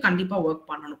வந்துட்டு கண்டிப்பா ஒர்க்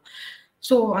பண்ணணும்.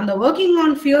 ஸோ அந்த ஒர்க்கிங்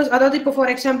ஆன் ஃபியர்ஸ், அதாவது இப்போ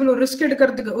ஃபார் எக்ஸாம்பிள் ஒரு ரிஸ்க்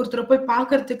எடுக்கிறதுக்கு, ஒருத்தரை போய்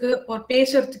பார்க்கறதுக்கு, ஒரு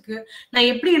பேசுறதுக்கு நான்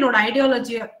எப்படி என்னோட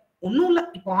ஐடியாலஜியை, ஒன்றும் இல்லை.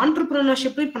 இப்போ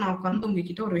ஆண்டர்பிரினர்ஷிப்ல இப்போ நான் உட்காந்து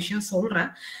உங்ககிட்ட ஒரு விஷயம்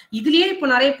சொல்றேன். இதுலயே இப்போ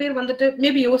நிறைய பேர் வந்துட்டு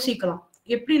மேபி யோசிக்கலாம்,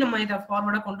 எப்படி நம்ம இதை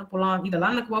ஃபார்வர்டா கொண்டு போகலாம்,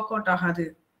 இதெல்லாம் எனக்கு ஒர்க் அவுட் ஆகாது.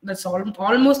 தட்ஸ்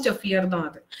ஆல்மோஸ்ட் அ ஃபியர் தான்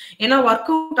அது. ஏன்னா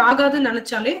ஒர்க் அவுட் ஆகாதுன்னு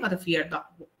நினைச்சாலே அது ஃபியர் தான்.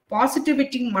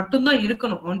 பாசிட்டிவிட்டி மட்டும்தான்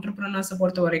இருக்கணும். ஆண்டர்பிரினர்ஸை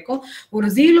பொறுத்த வரைக்கும் ஒரு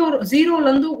ஜீரோல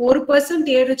இருந்து 1%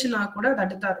 ஏறுச்சுன்னா கூட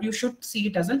that you should see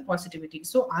it as a positivity.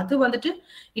 So அது வந்துட்டு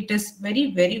it is very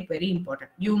very very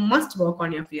important. You must work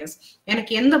on your ஃபியர்ஸ்.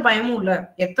 எனக்கு எந்த பயமும் இல்லை,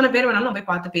 எத்தனை பேர் வேணாலும் நான்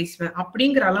போய் பார்த்து பேசுவேன்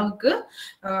அப்படிங்கிற அளவுக்கு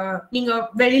நீங்க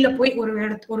வெளியில போய்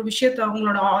ஒரு விஷயத்த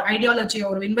உங்களோட ஐடியாலஜியை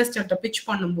ஒரு இன்வெஸ்டர்கிட்ட பிச்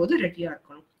பண்ணும்போது ரெடியா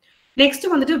இருக்கணும்.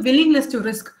 நெக்ஸ்ட் வந்துட்டு willingness to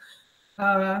risk.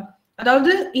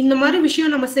 அதாவது இந்த மாதிரி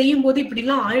விஷயம் நம்ம செய்யும் போது இப்படி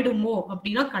எல்லாம் ஆயிடுமோ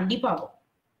அப்படின்னா கண்டிப்பா ஆகும்.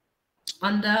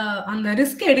 அந்த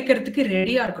ரிஸ்க் எடுக்கிறதுக்கு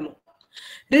ரெடியா இருக்கணும்.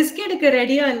 ரிஸ்க் எடுக்க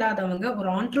ரெடியா இல்லாதவங்க ஒரு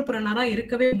ஆண்டர்பிரினரா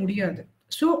இருக்கவே முடியாது.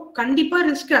 ஸோ கண்டிப்பா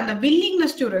ரிஸ்க், அந்த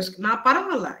willingness to risk, நான்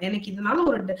பரவாயில்ல எனக்கு இதனால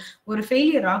ஒரு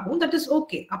ஃபெயிலியர் ஆகும், தட் இஸ்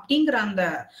ஓகே அப்படிங்கிற அந்த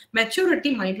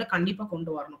மெச்சூரிட்டி மைண்ட்ல கண்டிப்பா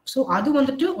கொண்டு வரணும். ஸோ அது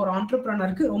வந்துட்டு ஒரு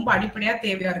ஆண்டர்பிரினருக்கு ரொம்ப அடிப்படையா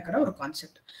தேவையா இருக்கிற ஒரு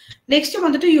கான்செப்ட். நெக்ஸ்ட்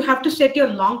வந்துட்டு you have to set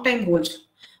your long time goals.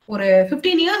 ஒரு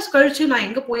 15 years கழிச்சு நான்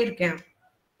எங்க போயிருக்கேன்.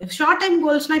 ஷார்ட் டைம்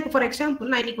கோல்ஸ்னா இப்போ ஃபார்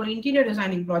எக்ஸாம்பிள் நான் இன்னைக்கு ஒரு இன்டீரியர்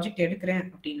டிசைனிங் ப்ராஜெக்ட் எடுக்கிறேன்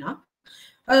அப்படின்னா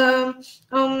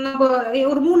நம்ம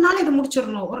ஒரு 3 நாள் இதை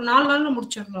முடிச்சிடணும், ஒரு 4 நாள்ல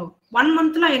முடிச்சிடணும். 1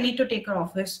 monthல I need to take a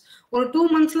office, ஒரு 2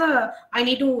 monthsல I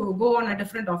need to go on a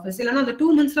different office, இல்லைன்னா அந்த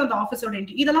 2 monthsல அந்த ஆஃபீஸோட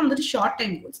இதெல்லாம் வந்துட்டு ஷார்ட்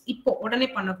டைம் கோல்ஸ், இப்போ உடனே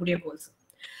பண்ணக்கூடிய கோல்ஸ்.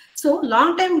 ஸோ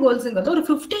லாங் டைம் கோல்ஸுங்கிறது ஒரு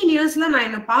 15 yearsல நான்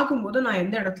என்ன பார்க்கும்போது நான்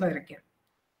எந்த இடத்துல இருக்கேன்,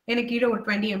 எனக்கு கீழே ஒரு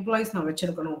 20 எம்ப்ளாயிஸ் நான்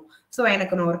வச்சிருக்கணும், ஸோ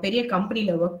எனக்கு நான் ஒரு பெரிய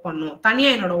கம்பெனில ஒர்க் பண்ணணும், தனியா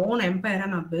என்னோட ஓன் எம்பையரை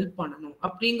நான் பில்ட் பண்ணணும்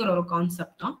அப்படிங்கிற ஒரு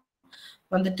கான்செப்ட் தான்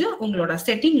வந்துட்டு உங்களோட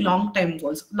setting long time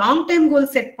goals. Long time goal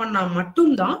set பண்ணா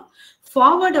மட்டும்தான்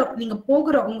ஃபார்வர்டு நீங்க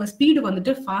போகிற உங்க ஸ்பீடு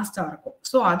வந்துட்டு ஃபாஸ்டா இருக்கும்.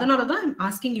 ஸோ அதனாலதான்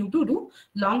asking you to too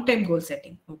long time goal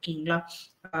setting. ஓகேங்களா?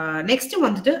 நெக்ஸ்ட்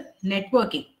வந்துட்டு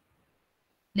networking.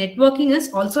 Networking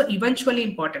is also eventually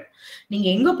important. நீங்க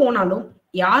எங்க போனாலும்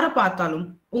யாரை பார்த்தாலும்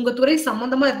உங்க துறை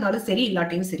சம்பந்தமா இருந்தாலும் சரி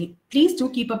இல்லாட்டியும் சரி, please do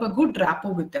keep up a good rapport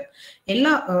with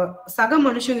எல்லா சக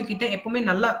மனுஷங்க கிட்ட எப்பவுமே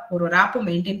நல்ல ஒரு ரேப்போ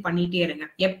மெயின்டைன் பண்ணிட்டே இருங்க.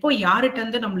 எப்போ யார்கிட்ட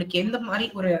இருந்து நம்மளுக்கு எந்த மாதிரி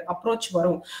ஒரு அப்ரோச்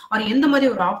வரும், அது எந்த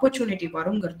மாதிரி ஒரு opportunity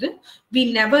வருங்கிறது we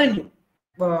never new.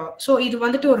 So இது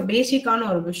வந்துட்டு ஒரு பேசிக்கான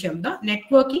ஒரு விஷயம் தான்.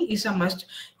 Networking is a must.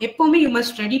 எப்பவுமே you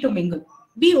must ready to mingle.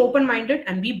 Be open minded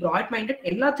and B broad minded.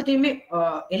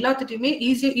 எல்லாத்துட்டையுமே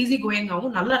easy going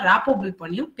ஆகும். நல்லா ரேப்போ பில்ட்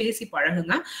பண்ணியும் பேசி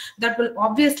பழகுங்க. That will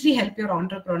obviously help your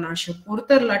entrepreneurship.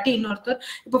 ஒருத்தர் இல்லாட்டி இன்னொருத்தர்,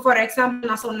 இப்போ ஃபார்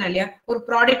எக்ஸாம்பிள் நான் சொன்னேன் இல்லையா, ஒரு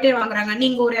ப்ராடக்டே வாங்குறாங்க,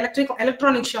 நீங்க ஒரு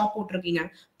எலக்ட்ரானிக் ஷாப் போட்டிருக்கீங்க,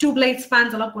 டியூப் லைட்ஸ்,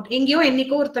 ஃபேன்ஸ் எல்லாம் போட்டு எங்கேயோ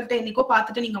ஒருத்தர்கிட்ட என்னைக்கோ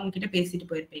பார்த்துட்டு நீங்க அவங்க கிட்ட பேசிட்டு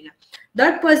போயிருப்பீங்க.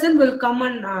 That person will come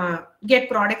and get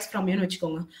products from யூன்னு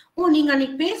வச்சுக்கோங்க. ஓ நீங்க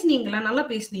அன்னைக்கு பேசுனீங்களா, நல்லா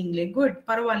பேசுனீங்களே, குட்,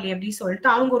 பரவாயில்லையே அப்படின்னு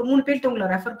சொல்லிட்டு அவங்க ஒரு 3 பேர்கிட்ட உங்களை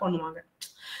ரெஃபர் பண்ணுவாங்க.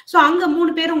 சோ அங்க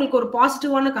 3 பேர் உங்களுக்கு ஒரு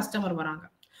பாசிட்டிவான கஸ்டமர் வராங்க.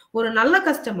 ஒரு நல்ல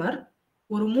கஸ்டமர்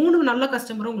ஒரு 3 நல்ல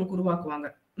கஸ்டமரை உங்களுக்கு உருவாக்குவாங்க.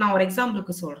 நான் ஒரு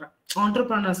எக்ஸாம்பிளுக்கு சொல்றேன்,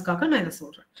 ஆண்டர்பிரினர்ஸ்க்காக நான் இதை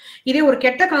சொல்றேன். இதே ஒரு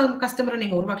கெட்ட கஸ்டமரை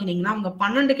நீங்க உருவாக்கினீங்கன்னா அவங்க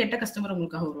 12 கெட்ட கஸ்டமர்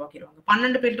உங்களுக்காக உருவாக்கிடுவாங்க.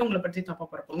 12 பேர்கிட்ட உங்களை பத்தி தப்பா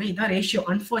பரப்புவாங்க. இதான் ரேஷியோ.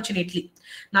 அன்பார்ச்சுனேட்லி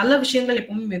நல்ல விஷயங்கள்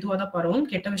எப்பவுமே மெதுவா தான் பரவும்,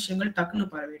 கெட்ட விஷயங்கள் டக்குன்னு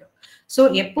பரவிடும். ஸோ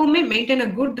எப்பவுமே maintain a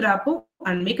good rapport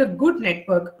and make a good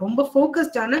network. ரொம்ப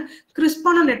ஃபோக்கஸ்டான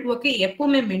கிறிஸ்பான நெட்வொர்க்கை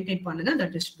எப்பவுமே மெயின்டைன் பண்ணுங்க.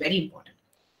 That is very important.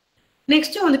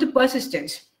 Next வந்துட்டு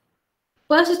பர்சிஸ்டன்ஸ்.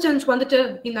 பர்சிஸ்டன்ஸ் வந்துட்டு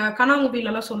இந்த கனா மூவில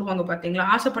எல்லாம் சொல்லுவாங்க பாத்தீங்களா,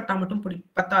 ஆசைப்பட்டா மட்டும்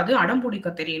பத்தாது, அடம் பிடிக்க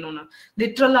தெரியணும்னு.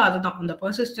 லிட்ரலா அதுதான் அந்த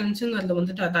பர்சிஸ்டன்ஸ்ங்கிறது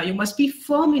வந்துட்டு அதான். You must be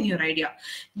firm in your idea.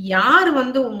 யார்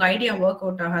வந்து உங்க ஐடியா ஒர்க்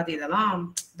அவுட் ஆகாது,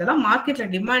 இதெல்லாம் மார்க்கெட்ல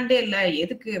டிமாண்டே இல்லை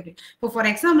எதுக்கு அப்படி. இப்போ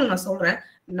ஃபார் எக்ஸாம்பிள் நான் சொல்றேன்,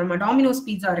 நம்ம டாமினோஸ்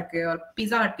பீஸா இருக்கு,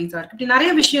 பீஸா ஹட் பீஸா இருக்கு, இப்படி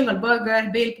நிறைய விஷயங்கள், பர்கர்,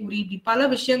 பேல் பூரி, இப்படி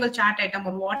பல விஷயங்கள், சாட் ஐட்டம்,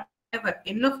 ஒரு வாட்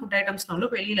என்ன ஃபுட்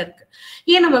ஐட்டம்ஸ்னாலும் வெளியில இருக்கு.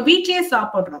 ஏன் நம்ம வீட்லயே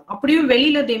சாப்பிடுறோம், அப்படியும்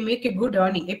வெளியில they make a good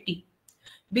earning. எப்படி?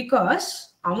 பிகாஸ்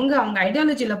அவங்க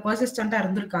ஐடியாலஜில பர்சிஸ்டண்டா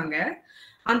இருந்திருக்காங்க.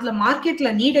 அதுல மார்க்கெட்ல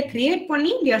நீடை கிரியேட்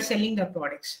பண்ணி they are selling their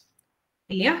products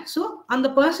இல்லையா? சோ அந்த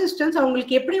பர்சிஸ்டன்ஸ்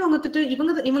அவங்களுக்கு எப்படி வந்துட்டு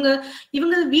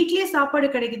இவங்க வீட்லயே சாப்பாடு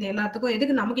கிடைக்குது எல்லாத்துக்கும்,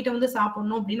 எதுக்கு நம்ம கிட்ட வந்து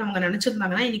சாப்பிடணும் அப்படின்னு அவங்க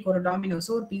நினைச்சிருந்தாங்கன்னா இன்னைக்கு ஒரு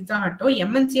டாமினோஸோ ஒரு பீஸா ஹட்டோ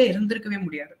எம்என்சியா இருந்திருக்கவே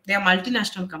முடியாது. They are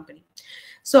multinational company.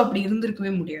 So அப்படி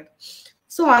இருந்திருக்கவே முடியாது.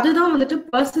 சோ அதுதான் வந்துட்டு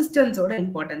பர்சிஸ்டன்ஸோட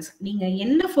இம்பார்ட்டன்ஸ். நீங்க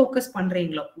என்ன ஃபோக்கஸ்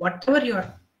பண்றீங்களோ, வாட் எவர் யூஆர்,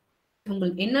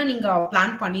 உங்களுக்கு என்ன நீங்க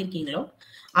பிளான் பண்ணிருக்கீங்களோ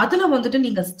அதுல வந்துட்டு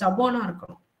நீங்க ஸ்டபர்னா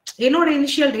இருக்கணும். என்னோட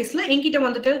இனிஷியல் டேஸ்ல என்கிட்ட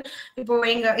வந்துட்டு இப்போ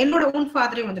என்னோட ஓன்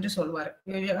ஃபாதரே வந்துட்டு சொல்லுவாரு,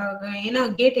 ஏன்னா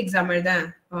gate exam எழுதேன்,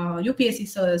 UPSC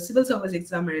civil service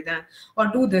exam எழுதேன், R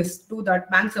do this do that,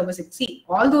 bank service, C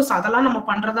all those, அதெல்லாம் நம்ம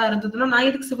பண்றதா இருந்ததுன்னா நான்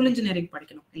எதுக்கு சிவில் இன்ஜினியரிங்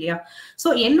படிக்கணும் இல்லையா?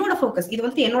 சோ என்னோட ஃபோக்கஸ், இது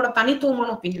வந்து என்னோட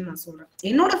தனித்துவமான ஒப்பீனியன் நான் சொல்றேன்,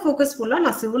 என்னோட ஃபோக்கஸ் ஃபுல்லா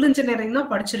நான் சிவில் இன்ஜினியரிங் தான்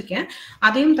படிச்சிருக்கேன்,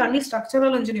 அதையும் தாண்டி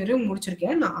ஸ்ட்ரக்சரல் இன்ஜினியரிங்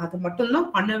முடிச்சிருக்கேன். நான் அது மட்டும் தான்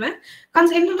பண்ணுவேன்.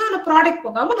 என்னன்னா நான் ப்ராடக்ட்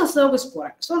போகாம நான் சர்வீஸ்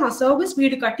போறேன். சோ நான் சர்வீஸ்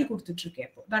வீடு கட்டி கொடுத்துட்டு இருக்கேன்.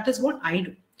 இப்போ that is what I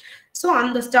to. So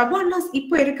அந்த ஸ்டபர்னஸ்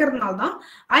இப்போ இருக்கிறதுனால தான்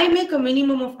I make a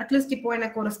minimum of at least. இப்போ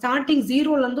எனக்கு ஒரு ஸ்டார்டிங்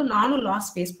 0ல இருந்து நானும் லாஸ்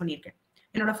ஃபேஸ் பண்ணிருக்கேன்.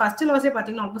 என்னோட ஃபர்ஸ்ட் லாஸே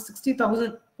பாத்தீங்கன்னா 60,000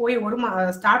 போய்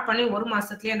ஸ்டார்ட் பண்ணி ஒரு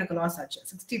மாசத்துலயே எனக்கு லாஸ் ஆச்சு.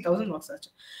 60,000 லாஸ் ஆச்சு.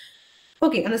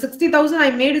 ஓகே, அந்த 60,000 I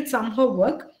made it somehow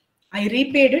work, I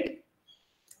rebate it.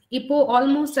 இப்போ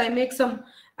almost I make some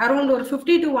around ஒரு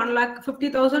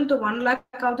 50,000 to 1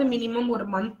 lakh ஆவது மினிமம் ஒரு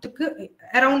மந்த்துக்கு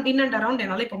அரௌண்ட் இன் அண்ட் அரௌண்ட்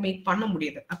என்னால இப்போ மேக் பண்ண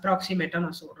முடியுது. அப்ராக்சிமேட்டா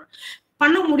நான் சொல்றேன்,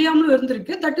 பண்ண முடியாமலும்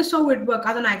இருந்திருக்கு. That is how it work.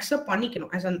 அதை நான் அக்செப்ட்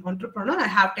பண்ணிக்கணும். As an entrepreneur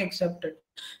I have to accept it.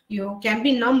 You can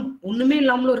be numb, ஒண்ணுமே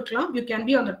இல்லாமலும் இருக்கலாம். You can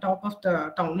be on the top of the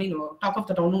town, top of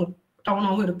the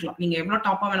டவுனாவும் இருக்கலாம். நீங்க எவ்வளவு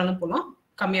டாப்பா வேணாலும் போகலாம்,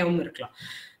 கம்மியாவும் இருக்கலாம்.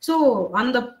 ஸோ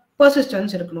அந்த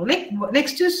பர்சிஸ்டன்ஸ் இருக்கணும்.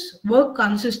 Next is work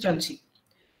consistency.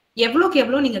 எவ்வளோக்கு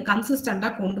எவ்வளோ நீங்க கன்சிஸ்டண்டா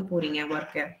கொண்டு போறீங்க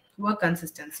ஒர்க்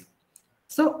கன்சிஸ்டன்சி.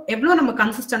 ஸோ எவ்வளோ நம்ம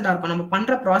கன்சிஸ்டண்டா இருக்கும் நம்ம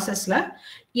பண்ற ப்ராசஸ்ல.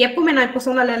 எப்பவுமே நான் இப்போ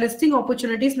சொன்ன லிஸ்டிங்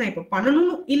ஆப்பர்ச்சுனிட்டிஸ் நான் இப்போ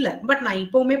பண்ணணும் இல்லை, பட் நான்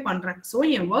இப்பவுமே பண்றேன். ஸோ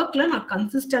என் ஒர்க்ல நான்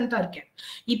கன்சிஸ்டண்டா இருக்கேன்.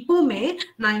 இப்பவுமே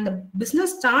நான் இந்த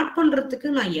பிசினஸ் ஸ்டார்ட்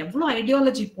பண்றதுக்கு நான் எவ்வளோ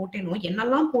ஐடியாலஜி போட்டேனோ,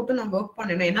 என்னெல்லாம் போட்டு நான் ஒர்க்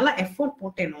பண்ணேனோ, என்னெல்லாம் எஃபர்ட்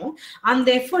போட்டேனோ, அந்த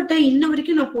எஃபர்ட்டை இன்ன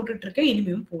வரைக்கும் நான் போட்டுட்டு இருக்கேன்,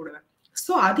 இனிமேலும் போடுவேன்.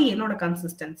 சோ அது என்னோட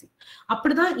கன்சிஸ்டன்சி.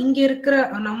 அப்படிதான் இங்க இருக்கிற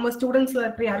நம்ம ஸ்டூடெண்ட்ஸ்ல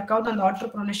இருக்கிற யாருக்காவது அந்த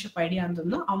ஆண்டர்பிரினர்ஷிப் ஐடியா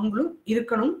இருந்ததுன்னா அவங்களும்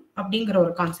இருக்கணும் அப்படிங்கிற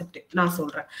ஒரு கான்செப்ட் நான்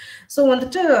சொல்றேன். சோ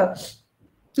வந்துட்டு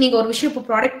நீங்க ஒரு விஷயம் இப்போ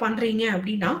ப்ராடக்ட் பண்றீங்க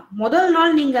அப்படின்னா முதல்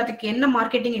நாள் நீங்க அதுக்கு என்ன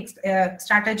மார்க்கெட்டிங்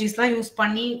ஸ்ட்ராட்டஜிஸ் எல்லாம் யூஸ்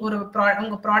பண்ணி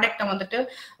உங்க ப்ராடக்டை வந்துட்டு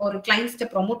ஒரு கிளைண்ட்ஸ்ட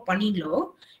ப்ரொமோட் பண்ணீங்களோ,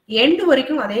 எண்டு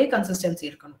வரைக்கும் அதே கன்சிஸ்டன்சி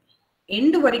இருக்கணும்.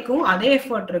 எண்டு வரைக்கும் அதே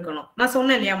எஃபர்ட் இருக்கணும். நான்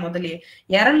சொன்னேன் இல்லையா முதலே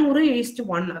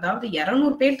 200:1, அதாவது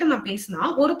 200 பேர்கிட்ட நான் பேசினா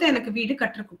ஒருத்தர் எனக்கு வீடு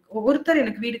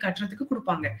கட்டுறதுக்கு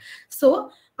கொடுப்பாங்க. சோ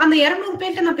அந்த 200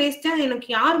 பேர்கிட்ட நான் பேசிட்டேன், எனக்கு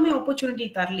யாருமே ஆப்பர்ச்சுனிட்டி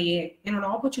தரலையே, என்னோட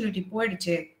ஆப்பர்ச்சுனிட்டி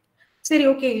போயிடுச்சு, சரி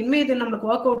ஓகே இனிமே இது நம்மளுக்கு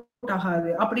ஒர்க் அவுட்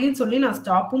ஆகாது அப்படின்னு சொல்லி நான்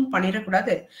ஸ்டாப்பும்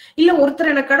பண்ணிடக்கூடாது. இல்ல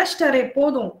ஒருத்தர் எனக்கு கிடைச்சிட்டாரே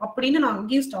போதும் அப்படின்னு நான்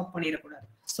அங்கேயும் ஸ்டாப் பண்ணிடக்கூடாது.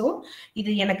 சோ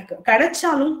இது எனக்கு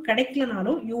கிடைச்சாலும்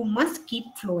கிடைக்கலனாலும் யூ மஸ்ட்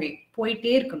கீப் ஃப்ளோயிங்,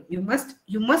 போயிட்டே இருக்கணும்.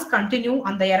 You must continue.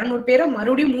 அந்த 200 பேரை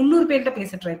மறுபடியும் 300 பேர்கிட்ட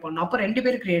பேச ட்ரை பண்ணணும். அப்ப 2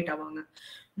 பேர் கிரியேட் ஆவாங்க.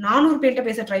 400 பேர்கிட்ட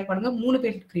பேச ட்ரை பண்ணுங்க, 3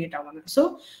 பேர் கிரியேட் ஆவாங்க. சோ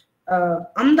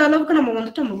அந்த அளவுக்கு நம்ம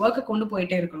வந்துட்டு நம்ம ஒர்க்கை கொண்டு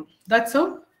போயிட்டே இருக்கணும். That's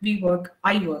how we work,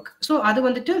 I work. So அது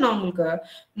வந்துட்டு நான் உங்களுக்கு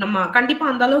நம்ம கண்டிப்பா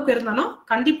அந்த அளவுக்கு இருந்தானா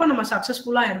கண்டிப்பா நம்ம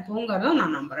சக்சஸ்ஃபுல்லா இருப்போங்கிறத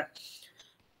நான் நம்புறேன்.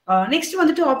 நெக்ஸ்ட்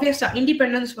வந்துட்டு ஆப்வியஸா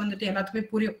இண்டிபெண்டன்ஸ் வந்துட்டு எல்லாத்துக்குமே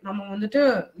புரியும். நம்ம வந்துட்டு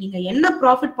நீங்க என்ன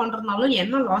ப்ராஃபிட் பண்றதுனாலும்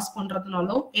என்ன லாஸ்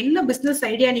பண்றதுனாலும் என்ன பிசினஸ்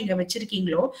ஐடியா நீங்க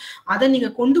வச்சிருக்கீங்களோ அதை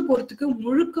நீங்க கொண்டு போறதுக்கு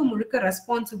முழுக்க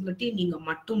ரெஸ்பான்சிபிலிட்டி நீங்க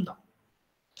மட்டும்தான்.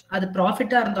 அது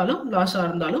ப்ராஃபிட்டா இருந்தாலும் லாஸா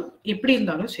இருந்தாலும் எப்படி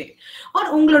இருந்தாலும் சரி. ஆர்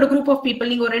உங்களோட குரூப் ஆஃப்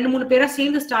பீப்புள் நீங்க ஒரு 2-3 பேரா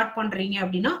சேர்ந்து ஸ்டார்ட் பண்றீங்க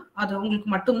அப்படின்னா அது உங்களுக்கு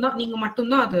மட்டும்தான், நீங்க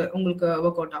மட்டும்தான் அது உங்களுக்கு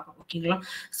ஒர்க் அவுட் ஆகும். ஓகேங்களா?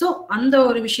 சோ அந்த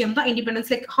ஒரு விஷயம் தான்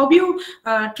independence. Like how you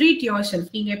treat your self,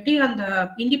 நீங்க எப்படி அந்த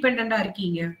இண்டிபெண்டா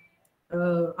இருக்கீங்க,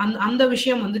 அந்த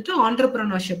விஷயம் வந்துட்டு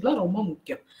ஆண்டர்பிரினர்ஷிப்ல ரொம்ப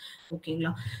முக்கியம்.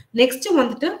 ஓகேங்களா? நெக்ஸ்ட்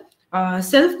வந்துட்டு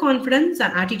செல்ஃப் கான்ஃபிடன்ஸ்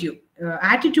அண்ட் ஆட்டிடியூட்.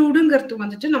 ஆட்டிடியூடுங்கிறது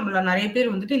வந்துட்டு நம்மள நிறைய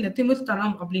பேர் வந்துட்டு இந்த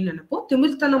திமிர்த்தனம் அப்படின்னு நினைப்போம்.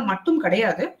 திமிர்த்தனம் மட்டும்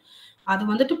கிடையாது. அது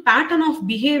வந்துட்டு பேட்டர்ன் ஆஃப்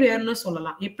பிஹேவியர்னு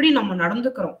சொல்லலாம். எப்படி நம்ம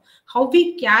நடந்துக்கிறோம், how we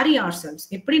carry R cells,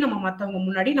 எப்படி நம்ம மற்றவங்க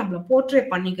முன்னாடி நம்மள போர்ட்ரே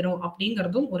பண்ணிக்கிறோம்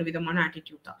அப்படிங்கிறதும் ஒரு விதமான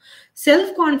ஆட்டிடியூட் தான்.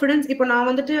 செல்ஃப் கான்ஃபிடன்ஸ், இப்போ நான்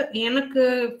வந்துட்டு எனக்கு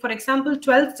ஃபார் எக்ஸாம்பிள்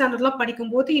 12th ஸ்டாண்டர்ட்லாம்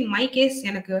படிக்கும்போது இன் மை கேஸ்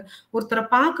எனக்கு ஒருத்தரை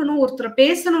பார்க்கணும், ஒருத்தரை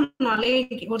பேசணும்னாலே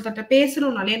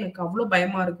எனக்கு அவ்வளோ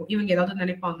பயமா இருக்கும். இவங்க ஏதாவது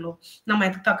நினைப்பாங்களோ,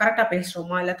 நம்ம கரெக்டா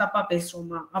பேசுறோமா இல்ல தப்பா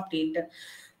பேசுறோமா அப்படின்ட்டு.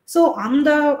 ஸோ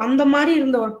அந்த மாதிரி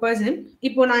இருந்த ஒரு பர்சன்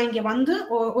இப்போ நான் இங்க வந்து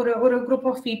ஒரு குரூப்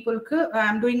ஆஃப் பீப்புளுக்கு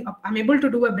I'm able to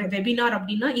two a webinar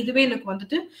அப்படின்னா இதுவே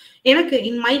எனக்கு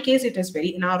in my case it is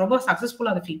very, நான் ரொம்ப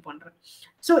சக்சஸ்ஃபுல்லா அதை ஃபீல் பண்றேன்.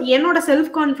 ஸோ என்னோட செல்ஃப்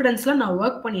கான்ஃபிடன்ஸ்ல நான்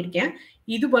ஒர்க் பண்ணியிருக்கேன்.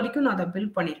 இது வரைக்கும் நான் அதை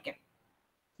பில்ட் பண்ணியிருக்கேன்.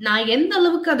 நான் எந்த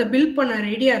அளவுக்கு அதை பில்ட் பண்ண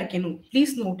ரெடியா இருக்கேனோ,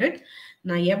 ப்ளீஸ் நோட் இட்,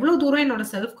 நான் எவ்வளவு தூரம் என்னோட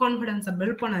செல்ஃப் கான்ஃபிடன்ஸை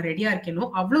பில்ட் பண்ண ரெடியா இருக்கேனோ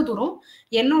அவ்வளவு தூரம்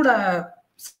என்னோட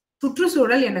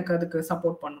சுற்றுச்சூழல் எனக்கு அதுக்கு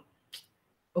சப்போர்ட் பண்ணும்.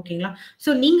 ஓகேங்களா? ஸோ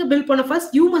நீங்க பில்ட் பண்ண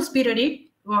first you must be ready.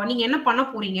 நீங்க என்ன பண்ண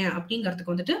போறீங்க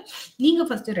அப்படிங்கிறதுக்கு நீங்க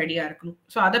ஃபர்ஸ்ட் ரெடியா இருக்கணும்.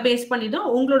 ஸோ அதை பேஸ் பண்ணி தான்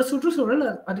உங்களோட சுற்றுச்சூழல்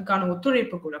அதுக்கான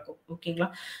ஒத்துழைப்பு கொடுக்கும். ஓகேங்களா?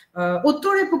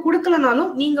 ஒத்துழைப்பு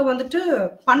கொடுக்கலனாலும் நீங்க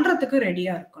பண்றதுக்கு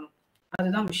ரெடியா இருக்கணும்.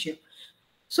 அதுதான் விஷயம்.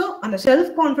 ஸோ அந்த self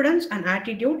confidence and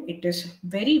attitude it is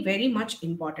very very much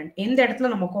important. எந்த இடத்துல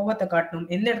நம்ம கோவத்தை காட்டணும்,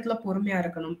 எந்த இடத்துல பொறுமையா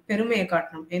இருக்கணும், பெருமையை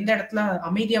காட்டணும், எந்த இடத்துல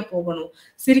அமைதியா போகணும்,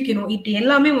 சிரிக்கணும், இது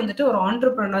எல்லாமே ஒரு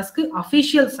ஆண்டர்பிரனர்ஸ்க்கு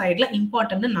அஃபிஷியல் சைட்ல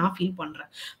இம்பார்ட்டன்ட்னு நான் ஃபீல் பண்றேன்.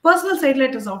 பர்சனல் சைட்ல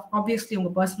இட் இஸ் ஆப்வியஸ்லி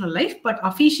உங்க பர்சனல் லைஃப், பட்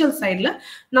அஃபிஷியல் சைட்ல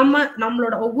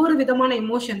நம்மளோட ஒவ்வொரு விதமான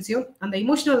எமோஷன்ஸையும் அந்த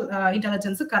இமோஷனல்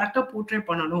இன்டெலிஜென்ஸ் கரெக்டா போர்ட்ரே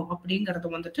பண்ணணும்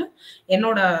அப்படிங்கிறது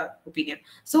என்னோட ஒப்பீனியன்.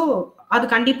 ஸோ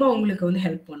அது கண்டிப்பா உங்களுக்கு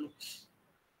ஹெல்ப் பண்ணும்.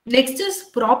 Next is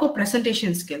proper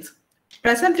presentation skills.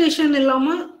 Presentation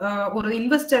இல்லாம ஒரு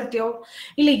இன்வெஸ்டர்ட்டையோ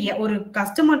இல்ல ஒரு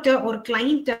கஸ்டமர்ட்ட ஒரு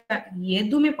கிளைண்ட்ட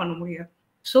எதுவுமே பண்ண முடியாது.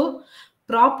 So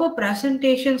proper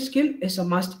presentation skill is a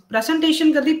must.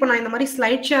 ப்ரெசன்டேஷன்ங்கிறது இப்போ நான் இந்த மாதிரி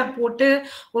ஸ்லைட் ஷேர் போட்டு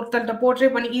ஒருத்தர்கிட்ட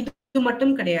போர்ட்ரே பண்ணி இது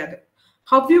மட்டும் கிடையாது.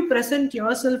 ஹவ் யூ ப்ரெசென்ட்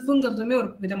யுவர் செல்ஃப்ங்கிறதுமே ஒரு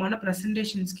விதமான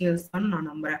ப்ரெசன்டேஷன் ஸ்கில்ஸ் தான் நான்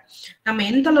நம்புறேன். நம்ம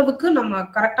எந்த அளவுக்கு நம்ம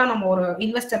கரெக்டா நம்ம ஒரு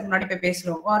இன்வெஸ்டர் முன்னாடி போய்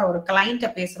பேசுறோம், ஒரு கிளைண்ட்டை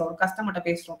பேசுறோம், ஒரு கஸ்டமர்ட்ட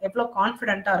பேசுறோம், எவ்வளவு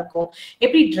கான்ஃபிடென்ட்டா இருக்கும்,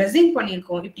 எப்படி ட்ரெஸ்ஸிங்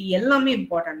பண்ணியிருக்கோம், இப்படி எல்லாமே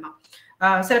இம்பார்ட்டன்ட் தான்.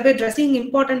 சில பேர் ட்ரெஸ்ஸிங்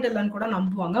இம்பார்ட்டன்ட் இல்லைன்னு கூட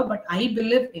நம்புவாங்க, but I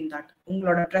believe in that.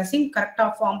 உங்களோட ட்ரெஸ்ஸிங் கரெக்டா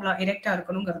ஃபார்ம்ல எரெக்டா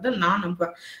இருக்கணுங்கிறது நான்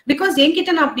நம்புவேன். பிகாஸ்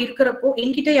என்கிட்ட நான் அப்படி இருக்கிறப்போ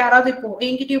என்கிட்ட யாராவது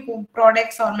இப்போ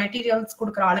ப்ராடக்ட்ஸ் ஆர் மெட்டீரியல்ஸ்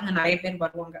கொடுக்குற ஆளுங்க நிறைய பேர்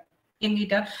வருவாங்க.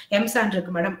 எங்கிட்ட எம்சாண்ட்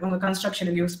இருக்கு மேடம், உங்க கன்ஸ்ட்ரக்ஷன்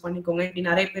யூஸ் பண்ணிக்கோங்க, இப்படி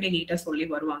நிறைய பேர் எங்கிட்ட சொல்லி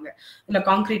வருவாங்க. இல்ல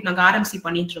கான்கிரீட் நாங்க ஆர்எம்சி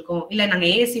பண்ணிட்டு இருக்கோம், இல்ல நாங்க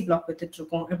ஏசி பிளாக் வித்துட்டு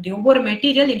இருக்கோம், இப்படி ஒவ்வொரு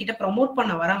மெட்டீரியல் எங்கிட்ட ப்ரொமோட்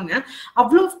பண்ண வரவங்க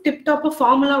அவ்வளவு டிப்டாப்பா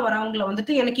ஃபார்முலா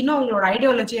வரவங்களை எனக்கு இன்னும் அவங்களோட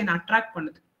ஐடியாலஜி என்ன அட்ராக்ட்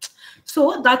பண்ணுது. சோ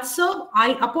தட்ஸ்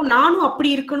அப்போ நானும்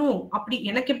அப்படி இருக்கணும், அப்படி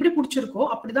எனக்கு எப்படி பிடிச்சிருக்கோ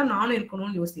அப்படிதான் நானும்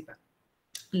இருக்கணும்னு யோசிப்பேன்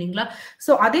இல்லைங்களா?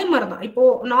 சோ அதே மாதிரிதான் இப்போ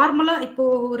நார்மலா இப்போ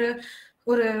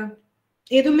ஒரு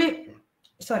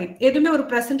எதுவுமே ஒரு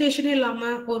பிரசன்டேஷனே இல்லாம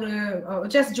ஒரு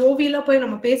ஜஸ்ட் ஜோவியலா போய்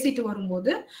நம்ம பேசிட்டு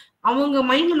வரும்போது அவங்க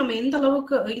மைண்ட்ல நம்ம எந்த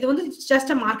அளவுக்கு இது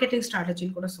ஜஸ்ட் மார்க்கெட்டிங்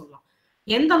ஸ்ட்ராட்டஜின்னு கூட சொல்லலாம்.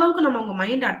 எந்த அளவுக்கு நம்ம அவங்க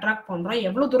மைண்ட் அட்ராக்ட் பண்றோம்,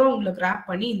 எவ்வளவு தூரம் உங்களுக்கு கிராப்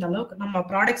பண்ணி இந்த அளவுக்கு நம்ம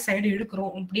ப்ராடக்ட் சைடு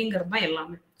எடுக்கிறோம் அப்படிங்கிறது தான்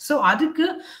எல்லாமே. ஸோ அதுக்கு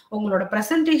உங்களோட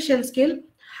presentation skill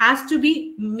has to be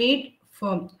made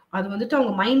firm. அது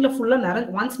அவங்க மைண்ட்ல ஃபுல்லா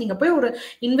ஒன்ஸ் நீங்க போய் ஒரு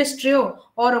இன்வெஸ்டரையோ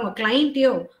ஆர் உங்க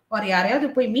கிளைண்ட்டையோ ஒரு யாரையாவது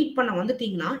போய் மீட் பண்ண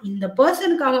வந்துட்டீங்கன்னா இந்த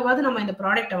பர்சனுக்காகவாவது நம்ம இந்த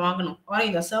ப்ராடக்டை வாங்கணும் ஆர்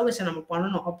இந்த சர்வீஸை நம்ம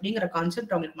பண்ணணும் அப்படிங்கிற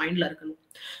கான்செப்ட் அவங்களுக்கு மைண்ட்ல இருக்கணும்.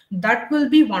 That will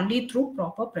be only through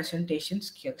proper presentation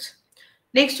skills.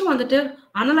 Next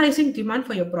analysing demand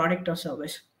for your product or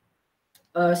service.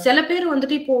 சில பேர்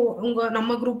இப்போ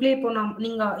நம்ம குரூப்லயே இப்போ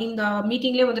நீங்க இந்த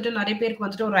மீட்டிங்லயே நிறைய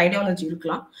பேருக்கு ஒரு ஐடியாலஜி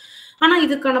இருக்கலாம். ஆனா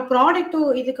இதுக்கான ப்ராடக்ட்டோ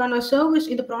இதுக்கான சர்வீஸ்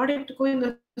இந்த ப்ராடக்ட்டுக்கும் இந்த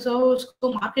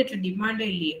சர்வீஸ்க்கும் மார்க்கெட்ல டிமாண்டே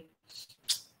இல்லையே,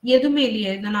 எதுவுமே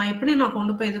இல்லையே. நான் எப்படி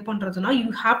கொண்டு போய் இது பண்றதுன்னா you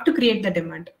have to create the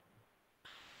demand.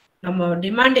 நம்ம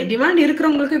டிமாண்ட்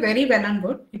இருக்கிறவங்களுக்கு வெரி வெல் அண்ட்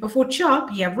குட். இப்போ ஃபுட் ஷாப்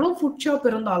எவ்வளவு ஃபுட் ஷாப்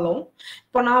இருந்தாலும்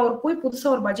இப்போ நான் போய் புதுசா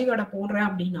ஒரு பஜ்ஜி கடை போடுறேன்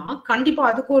அப்படின்னா கண்டிப்பா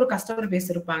அதுக்கு ஒரு கஸ்டமர்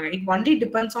பேஸ் இருப்பாங்க. It only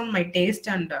depends on my taste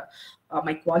and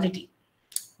my quality.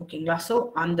 ஓகேங்களா? ஸோ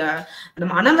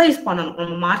நம்ம அனலைஸ் பண்ணணும்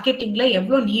நம்ம மார்க்கெட்டிங்ல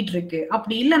எவ்வளவு நீட் இருக்கு.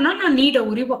 அப்படி இல்லைன்னா நான் நீடை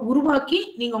உருவாக்கி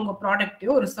நீங்க உங்க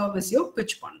ப்ராடக்டையோ ஒரு சர்வீஸையோ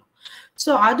பிச் பண்ணணும்.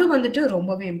 ஸோ அது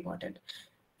ரொம்பவே இம்பார்ட்டன்ட்.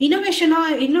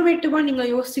 இன்னோவேட்டிவா நீங்க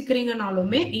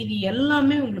யோசிக்கிறீங்கனாலுமே இது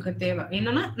எல்லாமே உங்களுக்கு தேவை.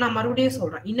 என்னன்னா நான் மறுபடியும்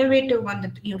சொல்றேன்,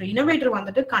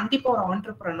 இனோவேட்டர் கண்டிப்பா ஒரு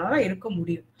ஆண்டர்பிரனரா இருக்க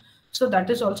முடியும். So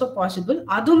that is also possible.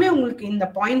 அதுவுமே உங்களுக்கு இந்த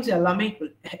பாயிண்ட்ஸ் எல்லாமே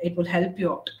it will help you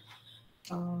out.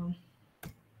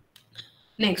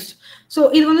 Next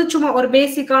இது சும்மா ஒரு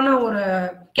பேசிக்கான ஒரு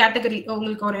கேட்டகரி,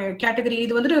 உங்களுக்கு ஒரு கேட்டகரி.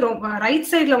 இது ரைட்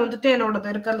சைட்ல என்னோட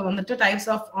இருக்கிறது டைப்ஸ்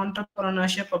ஆஃப்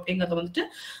ஆண்டர்பிரினர்ஷிப் அப்படிங்கிறது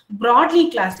ப்ராட்லி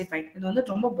கிளாசிஃபைட். இது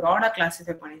ரொம்ப ப்ராடா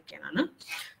கிளாசிஃபை பண்ணிருக்கேன் நான்.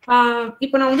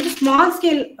 இப்போ நான் வந்துட்டு ஸ்மால்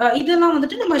ஸ்கேல் இதெல்லாம்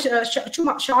வந்துட்டு நம்ம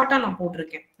சும்மா ஷார்ட்டா நான்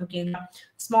போட்டிருக்கேன். ஓகேங்களா?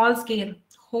 Small scale,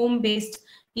 home based,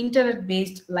 internet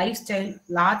based, life style,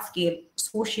 large scale,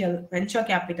 social, venture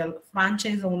capital,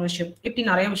 franchise ownership, இப்படி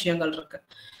நிறைய விஷயங்கள் இருக்கு.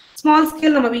 ஸ்மால்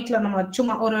ஸ்கேல் நம்ம வீட்டுல நம்ம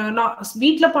சும்மா ஒரு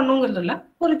வீட்டுல பண்ணுங்கிறது இல்ல,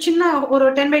 ஒரு சின்ன ஒரு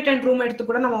 10x10 ரூம் எடுத்து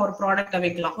கூட நம்ம ஒரு ப்ராடக்ட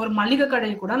வைக்கலாம். ஒரு மளிகை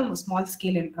கடையில் கூட நம்ம ஸ்மால்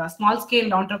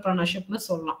ஸ்கேல் ஆண்டர்பிரினர்ஷிப்னு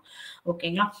சொல்லலாம்.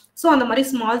 ஓகேங்களா? சோ அந்த மாதிரி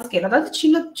ஸ்மால் ஸ்கேல், அதாவது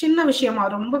சின்ன சின்ன விஷயமா,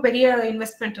 ரொம்ப பெரிய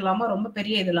இன்வெஸ்ட்மெண்ட் இல்லாம, ரொம்ப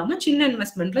பெரிய இது இல்லாம, சின்ன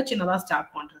இன்வெஸ்ட்மெண்ட்ல சின்னதா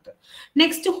ஸ்டார்ட் பண்றது.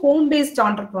 நெக்ஸ்ட் ஹோம் பேஸ்ட்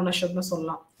ஆண்டர்பிரினர்ஷிப்னு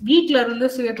சொல்லலாம். வீட்டுல இருந்து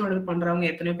சுய தொழில் பண்றவங்க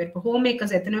எத்தனையோ பேர், இப்போ ஹோம்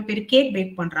மேக்கர்ஸ் எத்தனையோ பேர் கேக்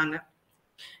பேக் பண்றாங்க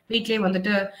வீட்லயே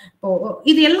வந்துட்டு. இப்போ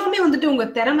இது எல்லாமே வந்துட்டு உங்க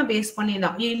திறமை பேஸ் பண்ணி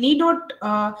தான். யூ நீட் நாட்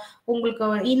உங்களுக்கு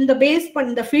இந்த பேஸ்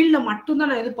பண்ண இந்த ஃபீல்ட்ல மட்டும் தான்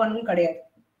நான் இது பண்ணணும் கிடையாது.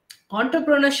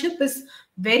 entrepreneurship is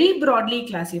very broadly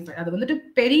classified. அது வந்துட்டு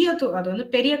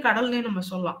பெரிய கடல்னே நம்ம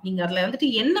சொல்லலாம். நீங்க அதுல வந்துட்டு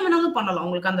என்ன வேணாலும் பண்ணலாம்.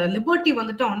 உங்களுக்கு அந்த லிபர்ட்டி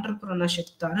வந்துட்டு entrepreneurship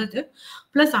தருது.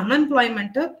 பிளஸ்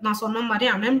அன்எம்ப்ளாய்மெண்ட், நான் சொன்ன மாதிரி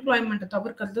அன்எம்ப்ளாய்மெண்ட்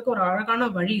தவிர்க்கிறதுக்கு ஒரு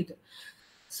அழகான வழி இது.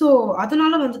 ஸோ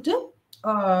அதனால வந்துட்டு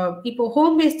இப்போ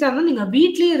ஹோம் பேஸ்டா இருந்தா நீங்க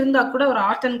வீட்லயே இருந்தா கூட ஒரு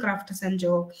ஆர்ட் அண்ட் கிராஃப்ட்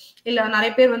செஞ்சோ, இல்ல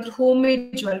நிறைய பேர் வந்து ஹோம்மேட்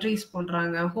ஜுவல்லரிஸ்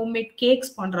பண்றாங்க, ஹோம்மேட்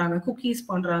கேக்ஸ் பண்றாங்க, குக்கீஸ்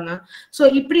பண்றாங்க. சோ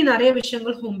இப்படி நிறைய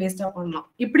விஷயங்கள் ஹோம் பேஸ்டா பண்ணலாம்.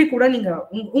 இப்படி கூட நீங்க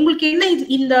உங்களுக்கு என்ன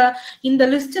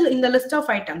இந்த லிஸ்ட் ஆஃப்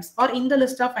ஐட்டம்ஸ் ஆர் இந்த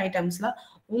லிஸ்ட் ஆஃப் ஐட்டம்ஸ்ல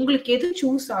உங்களுக்கு எது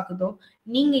சூஸ் ஆகுதோ,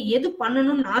 நீங்க எது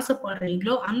பண்ணணும்னு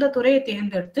ஆசைப்படுறீங்களோ அந்த துறையை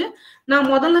தேர்ந்தெடுத்து நான்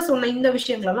முதல்ல சொன்ன இந்த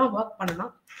விஷயங்கள் எல்லாம் ஒர்க்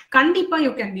பண்ணலாம். கண்டிப்பா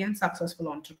you can be an successful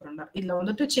entrepreneur. இதுல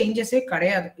வந்துட்டு சேஞ்சஸே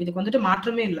கிடையாது, இதுக்கு வந்துட்டு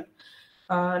மாற்றமே இல்லை.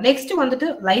 நெக்ஸ்ட் வந்துட்டு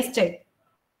லைஃப் ஸ்டைல்,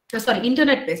 சாரி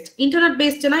இன்டர்நெட்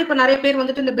பேஸ்ட்னா இப்ப நிறைய பேர்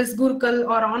வந்துட்டு இந்த பிஸ்குருக்கள்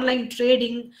ஆர் ஆன்லைன்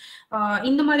ட்ரேடிங்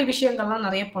இந்த மாதிரி விஷயங்கள்லாம்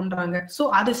நிறைய பண்றாங்க. ஸோ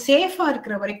அது சேஃபா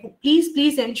இருக்கிற வரைக்கும்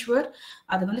ப்ளீஸ் என்ஷூர்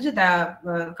அது வந்துட்டு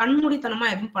கண்மூடித்தனமா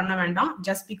எதுவும் பண்ண வேண்டாம்.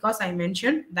 ஜஸ்ட் பிகாஸ் ஐ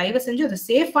மென்ஷன், தயவு செஞ்சு அது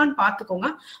சேஃபான்னு பாத்துக்கோங்க.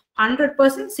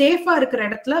 100% சேஃபா இருக்கிற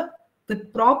இடத்துல வித்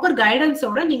ப்ராப்பர்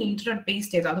கைடன்ஸோட நீங்க இன்டர்நெட்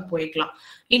பேஸ்ட் ஏதாவது போய்க்கலாம்,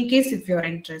 in case if you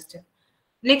are interested.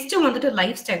 Next வந்துட்டு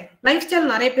லைஃப் ஸ்டைல்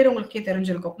நிறைய பேர் உங்களுக்கே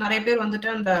தெரிஞ்சிருக்கும். நிறைய பேர் வந்துட்டு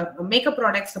அந்த மேக்கப்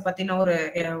ப்ராடக்ட்ஸ் பத்தின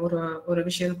ஒரு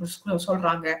விஷயம்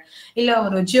சொல்றாங்க, இல்ல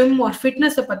ஒரு ஜிம் ஒரு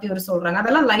ஃபிட்னஸ் பத்தி ஒரு சொல்றாங்க.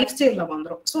 அதெல்லாம் லைஃப் ஸ்டைல்ல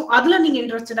வந்துடும். ஸோ அதுல நீங்க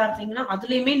இன்ட்ரெஸ்டடா இருக்கீங்கன்னா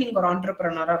அதுலயுமே நீங்க ஒரு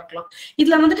ஆண்டர்பிரினரா இருக்கலாம்.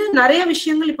 இதுல வந்துட்டு நிறைய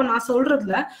விஷயங்கள் இப்ப நான்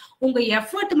சொல்றதுல உங்க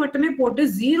எஃபர்ட் மட்டுமே போட்டு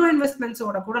ஜீரோ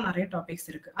இன்வெஸ்ட்மெண்ட்ஸோட கூட நிறைய டாபிக்ஸ்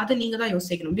இருக்கு. அது நீங்க தான்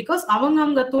யோசிக்கணும். பிகாஸ்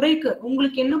அவங்க துறைக்கு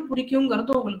உங்களுக்கு என்ன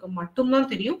பிடிக்குங்கிறது உங்களுக்கு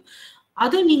மட்டும்தான் தெரியும்.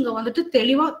 அது நீங்க வந்துட்டு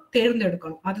தெளிவா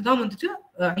தேர்ந்தெடுக்கணும். அதுதான் வந்துட்டு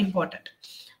இம்பார்ட்டன்ட்.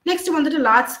 நெக்ஸ்ட் வந்துட்டு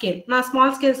லார்ஜ் ஸ்கேல். நான்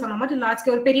ஸ்மால் ஸ்கேல் சொன்ன மாதிரி லார்ஜ்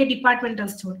ஸ்கேல் ஒரு பெரிய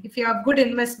departmental store. If you have good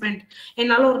investment,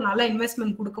 என்னால ஒரு நல்ல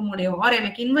இன்வெஸ்ட்மெண்ட் கொடுக்க முடியும், ஆர்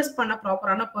எனக்கு இன்வெஸ்ட் பண்ண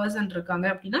ப்ராப்பரான பர்சன் இருக்காங்க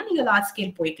அப்படின்னா நீங்க லார்ஜ்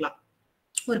ஸ்கேல் போய்க்கலாம்.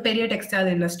 ஒரு பெரிய டெக்ஸ்டைல்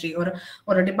இண்டஸ்ட்ரி,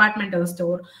 ஒரு டிபார்ட்மெண்டல்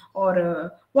ஸ்டோர், ஒரு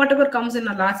what ever comes in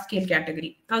large scale category,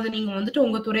 அது நீங்க வந்துட்டு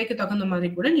உங்க துறைக்கு தகுந்த மாதிரி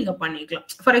கூட நீங்க பண்ணிக்கலாம்.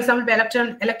 For example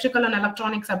electrical and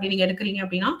electronics அப்படி நீங்க எடுக்கிறீங்க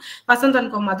அப்படின்னா வசந்த்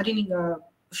அண்ட் கோ மாதிரி நீங்க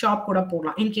ஷாப் கூட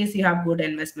போடலாம், in case you have good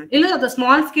investment. இல்ல அது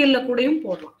ஸ்மால் ஸ்கேல்ல கூடயும்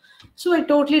போடலாம். So it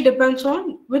totally depends on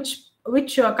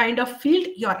which kind of field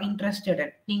you are interested in.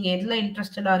 நீங்க எதுல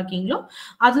இன்ட்ரெஸ்டடா இருக்கீங்களோ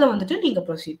அதுல வந்துட்டு நீங்க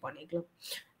ப்ரொசீட் பண்ணிக்கலாம்.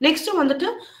 நெக்ஸ்ட் வந்துட்டு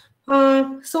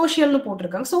சோஷியல்னு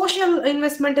போட்டிருக்காங்க. Social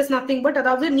investment is nothing but,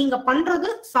 அதாவது நீங்க பண்றது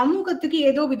சமூகத்துக்கு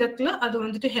ஏதோ விதத்துல அது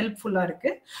வந்துட்டு ஹெல்ப்ஃபுல்லா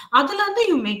இருக்கு, அதுல இருந்து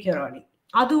யூ மேக் யூர் earning.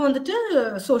 அது வந்துட்டு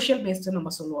சோஷியல் பேஸ்ட்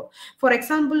நம்ம சொல்லுவோம். ஃபார்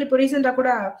எக்ஸாம்பிள் இப்போ ரீசெண்டா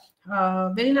கூட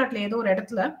வெளிநாட்டுல ஏதோ ஒரு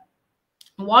இடத்துல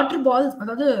வாட்டர் பால்ஸ்,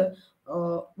 அதாவது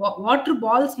வாட்டர்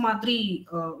பால்ஸ் மாதிரி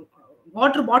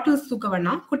வாட்டர் பாட்டில்ஸ் தூக்க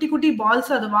வேணாம், குட்டி குட்டி பால்ஸ்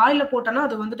அது வாயில போட்டோன்னா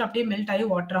அது வந்துட்டு அப்படியே மெல்ட் ஆகி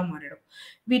வாட்டரா மாறிடும்.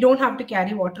 we don't have to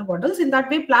carry water bottles. in that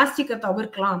way பிளாஸ்டிக்கை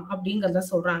தவிர்க்கலாம் அப்படிங்கறத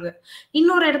சொல்றாங்க.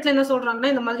 இன்னொரு இடத்துல என்ன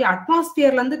சொல்றாங்கன்னா, இந்த மாதிரி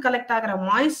அட்மாஸ்பியர்ல இருந்து கலெக்ட் ஆகிற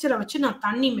மாய்ஸ்சரை வச்சு நான்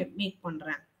தண்ணி மேக்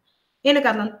பண்றேன், எனக்கு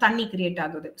அதுல வந்து தண்ணி கிரியேட்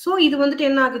ஆகுது. ஸோ இது வந்துட்டு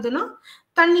என்ன ஆகுதுன்னா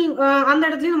தண்ணி அந்த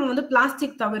இடத்துலயும் நம்ம வந்து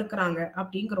பிளாஸ்டிக் தவிர்க்கிறாங்க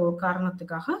அப்படிங்கிற ஒரு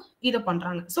காரணத்துக்காக இதை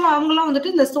பண்றாங்க. ஸோ அவங்களாம்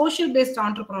வந்துட்டு இந்த சோஷியல் பேஸ்ட்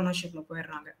ஆண்டர்பிரினர்ஷிப்ல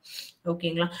போயிடுறாங்க.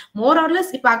 ஓகேங்களா? மோர்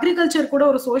ஆர்லெஸ் இப்ப அக்ரிகல்ச்சர் கூட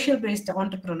ஒரு சோஷியல் பேஸ்ட்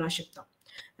ஆண்டர்பிரினர்ஷிப் தான்.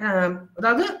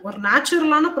 அதாவது ஒரு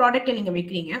நேச்சுரலான ப்ராடக்டை நீங்க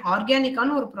வைக்கிறீங்க,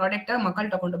 ஆர்கானிக்கான ஒரு ப்ராடக்டை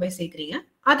மக்கள்கிட்ட கொண்டு போய் சேர்க்கிறீங்க,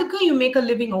 அதுக்கு you make a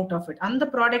living out of it. அந்த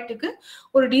ப்ராடக்ட்டுக்கு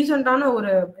ஒரு டீசென்டான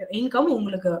ஒரு இன்கம்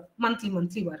உங்களுக்கு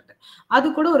மந்த்லி வருது. அது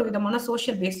கூட ஒரு விதமான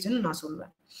சோஷியல் பேஸ்ட்னு நான்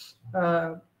சொல்லுவேன்.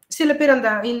 சில பேர்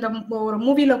இந்த ஒரு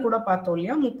மூவில கூட பார்த்தோம்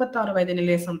இல்லையா, 36 வயது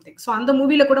நிலை சம்திங். ஸோ அந்த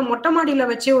மூவில கூட மொட்டை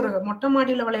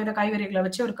மாடியில விளையிற காய்கறிகளை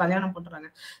வச்சு ஒரு கல்யாணம் பண்றாங்க.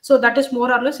 So that is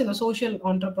more or less இந்த சோஷியல்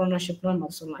ஆண்டர்பிரினர்ஷிப்னு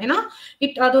நம்ம சொல்லலாம். ஏன்னா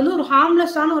அது வந்து ஒரு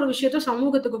ஹார்ம்லெஸ்ஸான ஒரு விஷயத்த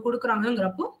சமூகத்துக்கு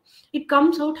கொடுக்குறாங்கிறப்போ it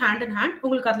comes out hand in hand,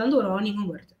 உங்களுக்கு அதுல இருந்து ஒரு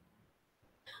ஏர்னிங்கும் வருது.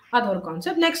 அது ஒரு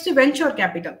concept. Next venture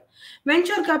capital.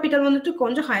 Venture capital வந்துட்டு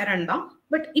கொஞ்சம் ஹையர் அண்ட் தான்.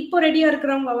 பட் இப்போ ரெடியா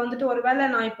இருக்கிறவங்க வந்துட்டு ஒருவேளை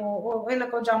நான் இப்போ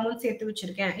எனக்கு கொஞ்சம் அமௌண்ட் சேர்த்து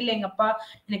வச்சிருக்கேன், இல்ல எங்க அப்பா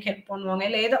எனக்கு ஹெல்ப் பண்ணுவாங்க,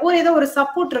 இல்ல ஏதோ ஒரு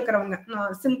சப்போர்ட் இருக்கிறவங்க,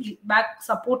 நான் சிம்பிளி பேக்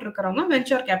சப்போர்ட் இருக்கிறவங்க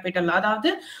வெஞ்சர் கேபிட்டல்.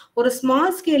 அதாவது ஒரு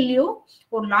ஸ்மால் ஸ்கேல்லயோ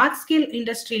ஒரு லார்ஜ் ஸ்கேல்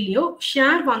இண்டஸ்ட்ரியிலயோ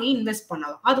ஷேர் வாங்கி இன்வெஸ்ட்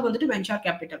பண்ணலாம். அது வந்துட்டு வெஞ்சர்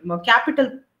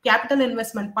கேபிட்டல். கேபிட்டல்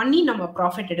இன்வெஸ்ட்மெண்ட் பண்ணி நம்ம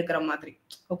ப்ராஃபிட் எடுக்கிற மாதிரி.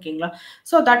 ஓகேங்களா?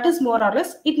 So that is more or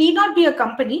less. It need not be a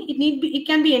company, it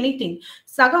can be any thing.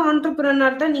 சக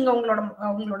ஆண்டர்பிரினர்ட்ட நீங்க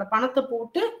உங்களோட பணத்தை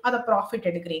போட்டு அதை ப்ராஃபிட்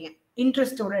எடுக்கிறீங்க,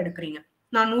 இன்ட்ரெஸ்டோட எடுக்கிறீங்க.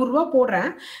 நான் 100 ரூபாய் போடுறேன்,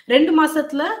 2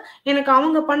 மாசத்துல எனக்கு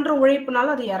அவங்க பண்ற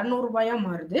உழைப்புனால அது 200 ரூபாயா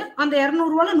மாறுது. அந்த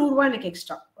 200 ரூபாயில 100 ரூபாய் எனக்கு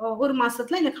எக்ஸ்ட்ரா, ஒரு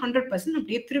மாசத்துல எனக்கு 100%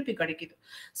 அப்படியே திருப்பி கிடைக்குது.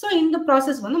 ஸோ இந்த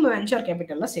ப்ராசஸ் வந்து நம்ம வெஞ்சர்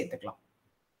கேபிட்டல்ல சேர்த்துக்கலாம்.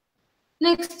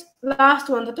 நெக்ஸ்ட் லாஸ்ட்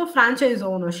வந்துட்டு ஃப்ரான்ச்சைஸ்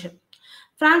ஓனர்ஷிப்.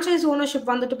 ஃப்ரான்ச்சைஸ் ஓனர்ஷிப்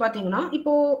வந்துட்டு பாத்தீங்கன்னா,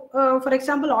 இப்போ ஃபார்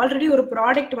எக்ஸாம்பிள் ஆல்ரெடி ஒரு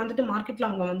ப்ராடக்ட் வந்துட்டு மார்க்கெட்ல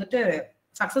அவங்க வந்துட்டு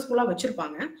சக்சஸ்ஃபுல்லா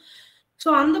வச்சிருப்பாங்க.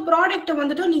 ஸோ அந்த ப்ராடக்ட்டை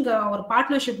வந்துட்டு நீங்க ஒரு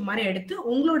பார்ட்னர்ஷிப் மாதிரி எடுத்து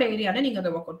உங்களோட ஏரியால நீங்க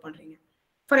அதை ஒர்க் அவுட் பண்றீங்க.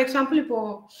 ஃபார் எக்ஸாம்பிள் இப்போ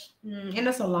என்ன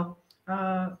சொல்லலாம்,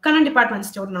 கரண்ட் டிபார்ட்மெண்ட்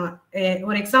ஸ்டோர், நான்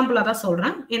ஒரு எக்ஸாம்பிளா தான்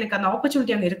சொல்றேன், எனக்கு அந்த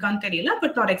ஆப்பர்ச்சுனிட்டி அங்கே இருக்கான்னு தெரியல,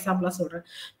 பட் நான் ஒரு எக்ஸாம்பிளா சொல்றேன்.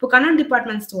 இப்போ கரண்ட்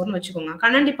டிபார்ட்மெண்ட் ஸ்டோர்னு வச்சுக்கோங்க.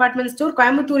 கரண்ட் டிபார்ட்மெண்ட் ஸ்டோர்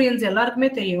கோயம்புத்தூரியன்ஸ் எல்லாருக்குமே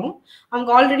தெரியும். அவங்க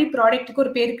ஆல்ரெடி ப்ராடக்ட்டுக்கு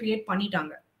ஒரு பேர் கிரியேட்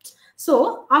பண்ணிட்டாங்க. ஸோ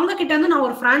அவங்க கிட்ட இருந்து நான்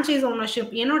ஒரு ஃப்ரான்ச்சைஸ்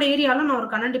ஓனர்ஷிப், என்னோட ஏரியால நான் ஒரு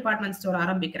கரண்ட் டிபார்ட்மெண்ட் ஸ்டோர்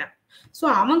ஆரம்பிக்கிறேன். ஸோ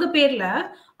அவங்க பேர்ல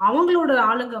அவங்களோட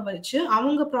ஆளுங்க வச்சு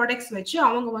அவங்க ப்ராடக்ட்ஸ் வச்சு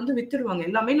அவங்க வந்து வித்துடுவாங்க,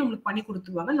 எல்லாமே நம்மளுக்கு பண்ணி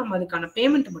கொடுத்துருவாங்க, நம்ம அதுக்கான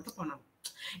பேமெண்ட் மட்டும் பண்ணணும்.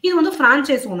 இது வந்து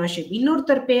ஃப்ரான்ச்சைஸ் ஓனர்ஷிப்.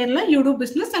 இன்னொருத்தர் பேர்ல you two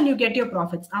business and you get your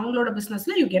profits, அவங்களோட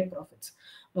பிசினஸ்ல யூ கெட் ப்ராஃபிட்ஸ்.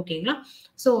 ஓகேங்களா?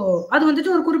 ஸோ அது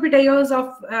வந்துட்டு ஒரு குறிப்பிட்ட இயர்ஸ்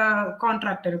ஆஃப்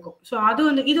கான்ட்ராக்ட் இருக்கும். ஸோ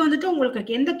இது வந்துட்டு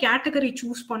உங்களுக்கு எந்த கேட்டகரி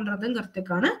சூஸ்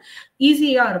பண்றதுங்கிறதுக்கான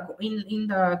ஈஸியா இருக்கும்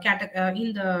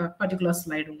இந்த பர்டிகுலர்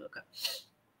ஸ்லைடு உங்களுக்கு.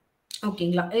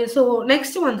 ஓகேங்களா? ஸோ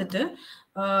நெக்ஸ்ட் வந்துட்டு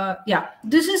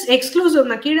திஸ் இஸ் எக்ஸ்க்ளூசிவ்.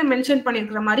 நான் கீழே மென்ஷன்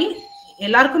பண்ணிருக்கிற மாதிரி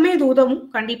எல்லாருக்குமே இது உதவும்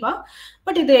கண்டிப்பா,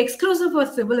 பட் இது எக்ஸ்க்ளூசிவ்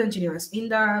ஃபார் சிவில் இன்ஜினியர்ஸ்.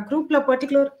 இந்த குரூப்ல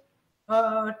பர்டிகுலர்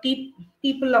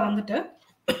பீப்புள்ல வந்துட்டு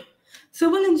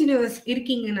சிவில் இன்ஜினியர்ஸ்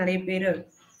இருக்கீங்க நிறைய பேர்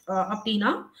அப்படின்னா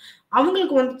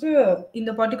அவங்களுக்கு வந்துட்டு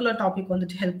இந்த பர்டிகுலர் டாபிக்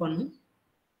வந்துட்டு ஹெல்ப் பண்ணும்.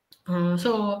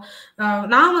 ஸோ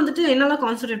நான் வந்துட்டு என்னெல்லாம்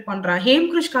கான்சன்ட்ரேட் பண்றேன்,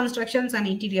 ஹேம்கிருஷ் கன்ஸ்ட்ரக்ஷன்ஸ்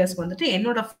அண்ட் இன்டீரியர்ஸ் வந்துட்டு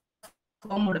என்னோட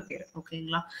ஃபார்மோட பேர்.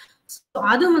 ஓகேங்களா?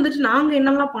 அது வந்துட்டு நாங்க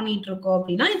என்னெல்லாம் பண்ணிட்டு இருக்கோம்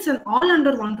அப்படின்னா, it's an all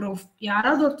under one roof.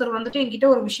 யாராவது ஒருத்தர் வந்துட்டு என்கிட்ட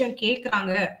ஒரு விஷயம்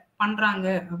கேட்கறாங்க பண்றாங்க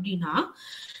அப்படின்னா,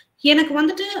 எனக்கு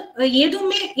வந்துட்டு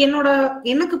எதுவுமே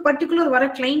எனக்கு பர்டிகுலர் வர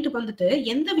கிளைண்ட் வந்துட்டு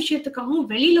எந்த விஷயத்துக்காகவும்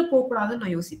வெளியில போக கூடாதுன்னு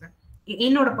நான் யோசிப்பேன்.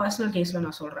 என்னோட பர்சனல் கேஸ்ல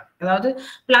நான் சொல்றேன். அதாவது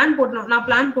நான்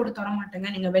பிளான் போட்டு தர மாட்டேங்க,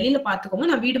 நீங்க வெளியில பாத்துக்கோங்க,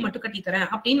 நான் வீடு மட்டும் கட்டி தரேன்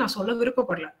அப்படின்னு நான் சொல்ல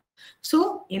விருப்பப்படல. சோ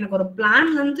எனக்கு ஒரு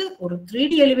பிளான்ல இருந்து ஒரு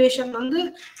 3D எலிவேஷன் வந்து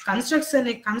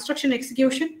கன்ஸ்ட்ரக்ஷன்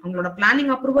எக்ஸிகியூஷன், அவங்களோட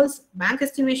planning approvals, bank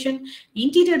estimation,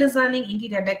 interior designing,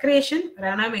 interior decoration,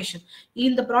 renovation,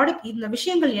 இந்த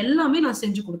விஷயங்கள் எல்லாமே நான்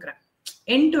செஞ்சு கொடுக்குறேன்.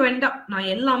 எண்ட் டு எண்டா நான்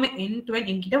எல்லாமே எண்ட் டு எண்ட்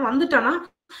என்கிட்ட வந்துட்டானா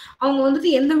அவங்க வந்துட்டு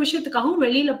எந்த விஷயத்துக்காகவும்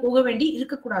வெளியில போக வேண்டி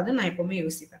இருக்கக்கூடாதுன்னு நான் எப்பவுமே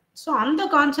யோசிப்பேன். ஸோ அந்த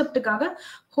கான்செப்டுக்காக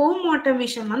ஹோம்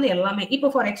ஆட்டோமேஷன் வந்து எல்லாமே. இப்போ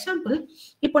ஃபார் எக்ஸாம்பிள்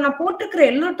இப்போ நான் போட்டிருக்கிற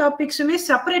எல்லா டாபிக்ஸுமே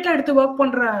செப்பரேட்டா எடுத்து ஒர்க்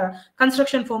பண்ற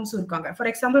கன்ஸ்ட்ரக்ஷன் ஃபார்ம்ஸ் இருக்காங்க.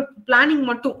 ஃபார் எக்ஸாம்பிள் பிளானிங்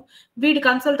மட்டும் வீடு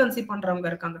கன்சல்டன்சி பண்றவங்க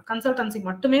இருக்காங்க, கன்சல்டன்சி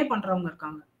மட்டுமே பண்றவங்க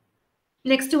இருக்காங்க.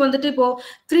 நெக்ஸ்ட் வந்துட்டு இப்போ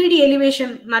 3D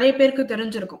எலிவேஷன் நிறைய பேருக்கு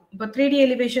தெரிஞ்சிருக்கும். இப்போ 3D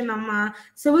எலிவேஷன் நம்ம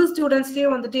சிவில் ஸ்டூடெண்ட்ஸ்லயே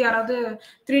வந்துட்டு யாராவது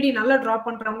 3D நல்லா டிரா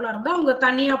பண்றவங்களா இருந்தா அவங்க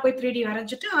தனியா போய் 3D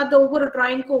வரைஞ்சிட்டு அது ஒவ்வொரு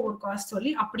டிராயிங்க்கும் ஒவ்வொரு காஸ்ட்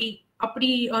சொல்லி அப்படி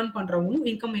ஏர்ன் பண்றவங்களும்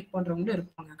இன்கம் மேக் பண்றவங்களும்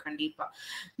இருப்பாங்க கண்டிப்பா.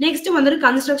 நெக்ஸ்ட் வந்துட்டு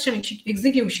கன்ஸ்ட்ரக்ஷன்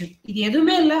எக்ஸிகியூஷன். இது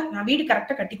எதுவுமே இல்லை, நான் வீடு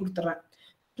கரெக்டா கட்டி கொடுத்துறேன்,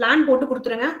 பிளான் போட்டு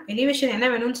கொடுத்துருங்க, எலிவேஷன் என்ன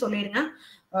வேணும்னு சொல்லிடுங்க,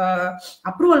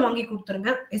 அப்ரூவல் வாங்கி கொடுத்துருங்க,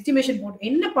 எஸ்டிமேஷன் போட்டு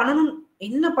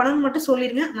என்ன பண்ணணும் மட்டும்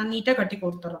சொல்லிருங்க, நான் நீட்டா கட்டி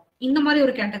கொடுத்துறேன். இந்த மாதிரி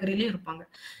ஒரு கேட்டகரியிலயும் இருப்பாங்க.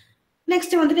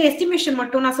 நெக்ஸ்ட் வந்துட்டு எஸ்டிமேஷன்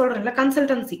மட்டும் நான் சொல்றேன்ல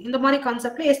கன்சல்டன்சி, இந்த மாதிரி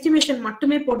கான்செப்ட்ல எஸ்டிமேஷன்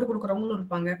மட்டுமே போட்டு கொடுக்குறவங்களும்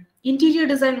இருப்பாங்க.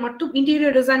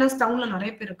 இன்டீரியர் டிசைனர்ஸ் டவுன்ல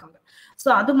நிறைய பேர் இருக்காங்க. ஸோ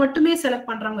அது மட்டுமே செலக்ட்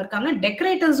பண்றவங்க இருக்காங்க.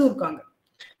 டெக்கரேட்டர்ஸும் இருக்காங்க.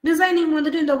 டிசைனிங்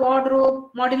வந்துட்டு இந்த வார்ட்ரோப்,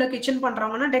 மாடுலர் கிச்சன்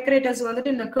பண்றாங்கன்னா டெக்கரேட்டர்ஸ்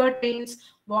வந்துட்டு இந்த கர்டைன்ஸ்,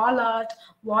 வால் ஆர்ட்,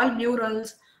 வால்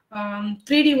மியூரல்ஸ்,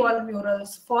 3D வால்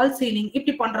மியூரல்ஸ், ஃபால் சீலிங்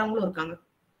இப்படி பண்றவங்களும் இருக்காங்க.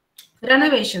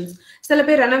 ரெனோவேஷன்ஸ் சில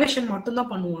பேர் ரெனோவேஷன் மட்டும் தான்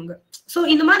பண்ணுவாங்க. ஸோ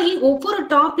இந்த மாதிரி ஒவ்வொரு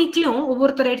டாபிக்லயும்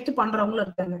ஒவ்வொருத்தர் எடுத்து பண்றவங்களும்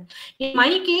இருக்காங்க. இன் மை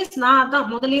கேஸ் நான் அதான்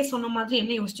முதலே சொன்ன மாதிரி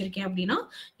என்ன யோசிச்சிருக்கேன் அப்படின்னா,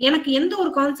 எனக்கு எந்த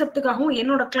ஒரு கான்செப்டுக்காகவும்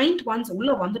என்னோட கிளைண்ட் ஒன்ஸ்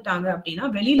உள்ள வந்துட்டாங்க அப்படின்னா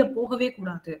வெளியில போகவே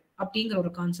கூடாது அப்படிங்கிற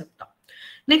ஒரு கான்செப்ட் தான்.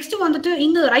 நெக்ஸ்ட் வந்துட்டு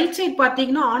இங்க ரைட் சைட்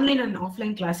பாத்தீங்கன்னா ஆன்லைன் அண்ட்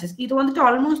ஆஃப்லைன் கிளாஸஸ். இது வந்துட்டு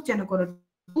ஆல்மோஸ்ட் எனக்கு ஒரு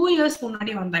 2 years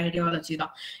முன்னாடி வந்த ஐடியாலஜி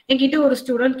தான். என்கிட்ட ஒரு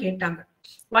ஸ்டூடெண்ட் கேட்டாங்க,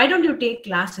 why don't you take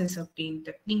classes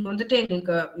அப்படின்ட்டு நீங்க வந்துட்டு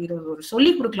எங்களுக்கு இது ஒரு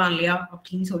சொல்லி கொடுக்கலாம் இல்லையா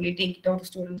அப்படின்னு சொல்லிட்டு என்கிட்ட ஒரு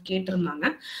ஸ்டூடெண்ட் கேட்டிருந்தாங்க.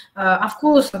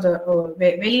 அஃப்கோர்ஸ் அது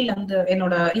வெளியில இருந்து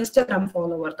என்னோட இன்ஸ்டாகிராம்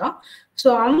ஃபாலோவர் தான். ஸோ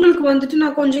அவங்களுக்கு வந்துட்டு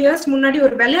நான் கொஞ்சம் இயர்ஸ் முன்னாடி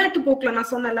ஒரு விளையாட்டு போக்குல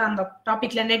நான் சொன்னல அந்த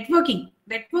டாபிக்ல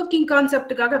நெட்வொர்க்கிங்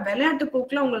கான்செப்டுக்காக விளையாட்டு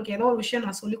போக்குல உங்களுக்கு ஏதோ ஒரு விஷயம்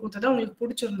நான் சொல்லி கொடுத்தது அவங்களுக்கு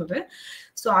பிடிச்சிருந்தது.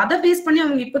 ஸோ அதை பேஸ் பண்ணி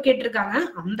அவங்க இப்ப கேட்டிருக்காங்க.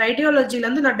 அந்த ஐடியாலஜில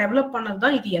இருந்து நான் டெவலப்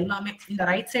பண்ணதுதான் இது எல்லாமே, இந்த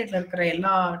ரைட் சைட்ல இருக்கிற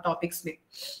எல்லா டாபிக்ஸ்மே.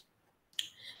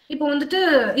 இப்போ வந்துட்டு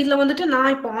இதுல வந்துட்டு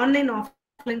நான் இப்போ ஆன்லைன்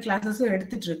ஆஃப்லைன் கிளாஸஸும்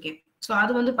எடுத்துட்டு இருக்கேன். ஸோ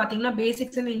அது வந்து பாத்தீங்கன்னா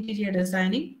பேசிக்ஸ் இன் interior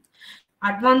designing,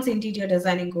 advance interior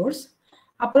designing course,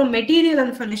 அப்புறம் material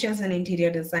and finishers and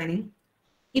interior designing.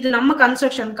 இது நம்ம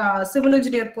கன்ஸ்ட்ரக்ஷன் சிவில்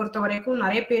இன்ஜினியர் பொறுத்த வரைக்கும்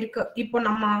நிறைய பேருக்கு இப்போ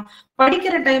நம்ம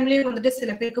படிக்கிற டைம்லயே வந்துட்டு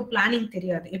சில பேருக்கு பிளானிங்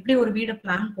தெரியாது. எப்படி ஒரு வீடு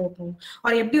பிளான் போடணும்,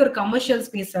 ஒரு எப்படி ஒரு கமர்ஷியல்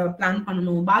ஸ்பேஸ் பிளான்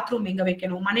பண்ணணும், பாத்ரூம் எங்க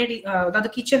வைக்கணும், மனையடி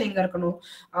அதாவது கிச்சன் எங்க இருக்கணும்,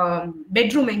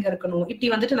 பெட்ரூம் எங்க இருக்கணும், இப்படி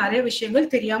வந்துட்டு நிறைய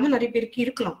விஷயங்கள் தெரியாம நிறைய பேருக்கு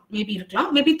இருக்கலாம்.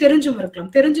 மேபி தெரிஞ்சும்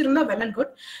இருக்கலாம். தெரிஞ்சிருந்தா வெல் அண்ட்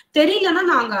குட்.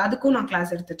 தெரியலன்னா அதுக்கும் நான்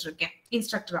கிளாஸ் எடுத்துட்டு இருக்கேன்.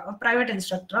 இன்ஸ்ட்ரக்டரா, private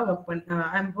இன்ஸ்ட்ரக்டரா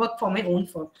work for my own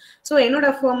firm. So என்னோட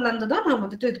ஃபர்ம்ல இருந்து தான் நான்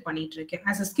வந்துட்டு இது பண்ணிட்டு இருக்கேன்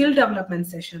as a skill development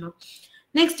செஷனா.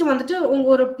 Next வந்துட்டு உங்க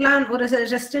ஒரு பிளான், ஒரு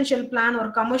ரெசிடென்ஷியல் பிளான், ஒரு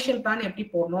கமர்ஷியல் பிளான் எப்படி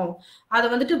போடணும், அதை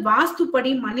வந்துட்டு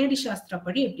வாஸ்துப்படி மனையடி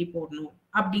சாஸ்திரப்படி எப்படி போடணும்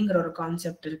அப்படிங்கிற ஒரு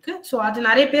கான்செப்ட் இருக்கு. ஸோ அது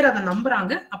நிறைய பேர் அதை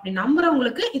நம்புறாங்க. அப்படி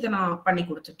நம்புறவங்களுக்கு இதை நான் பண்ணி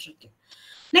கொடுத்துட்டு இருக்கேன்.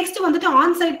 நெக்ஸ்ட் வந்துட்டு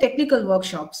onsite technical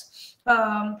work shops.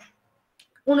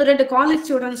 1-2 college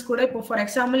students கூட இப்போ ஃபார்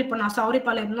எக்ஸாம்பிள் இப்போ நான்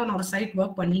சௌரிபாளையம்ல நான் ஒரு சைட்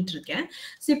ஒர்க் பண்ணிட்டு இருக்கேன்.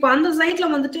 ஸோ இப்போ அந்த சைட்ல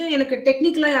வந்துட்டு எனக்கு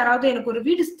டெக்னிக்கலா யாராவது எனக்கு ஒரு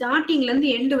வீடு ஸ்டார்டிங்ல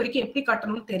இருந்து எண்டு வரைக்கும் எப்படி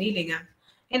கட்டணும்னு தெரியலைங்க,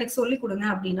 எனக்கு சொல்லி கொடுங்க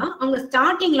அப்படின்னா அவங்க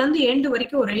ஸ்டார்டிங்ல இருந்து எண்டு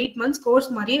வரைக்கும் ஒரு 8 months கோர்ஸ்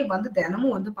மாதிரியே வந்து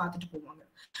தினமும் வந்து பார்த்துட்டு போவாங்க.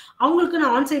 அவங்களுக்கு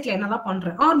நான் ஆன்சைட்ல என்னெல்லாம்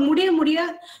பண்றேன், முடிய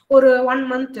ஒரு 1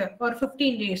 month ஒரு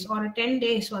 15 days ஒரு 10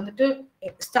 days வந்துட்டு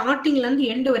ஸ்டார்டிங்ல இருந்து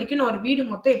எண்டு வரைக்கும் நான் ஒரு வீடு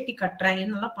மொத்தம் எப்படி கட்டுறேன்,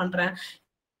 என்னெல்லாம் பண்றேன்,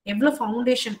 எவ்வளவு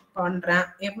ஃபவுண்டேஷன் பண்றேன்,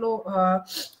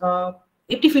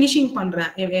 எப்படி ஃபினிஷிங்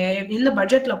பண்றேன், எந்த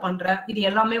பட்ஜெட்ல பண்றேன், இது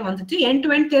எல்லாமே வந்துட்டு எண்ட் டு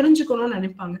எண்ட் தெரிஞ்சுக்கணும்னு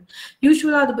நினைப்பாங்க.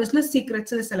 யூஸ்வலா அது பிசினஸ்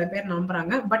சீக்ரெட்ஸ் சில பேர்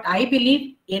நம்புறாங்க. பட் ஐ பிலீவ்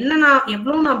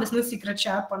எவ்வளவு நான் பிசினஸ் சீக்ரெட்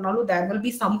ஷேர் பண்ணாலும் there will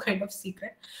be some kind of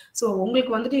secret. So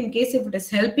உங்களுக்கு வந்துட்டு in case if it is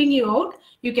helping you out,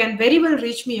 you can very well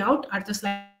reach me out at the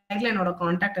slide. என்னோட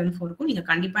contact info இருக்கும். நீங்க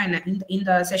கண்டிப்பா என்ன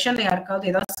இந்த செஷன்ல யாருக்காவது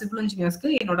ஏதாவது சிவில் இன்ஜினியர்ஸ்க்கு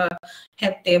என்னோட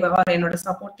ஹெல்ப் தேவை, என்னோட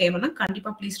சப்போர்ட் தேவைன்னா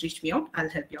கண்டிப்பா please reach me out, I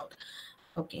will help you out.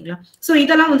 ஓகேங்களா? ஸோ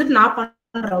இதெல்லாம் வந்துட்டு நான்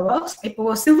பண்ற ஒர்க்ஸ்.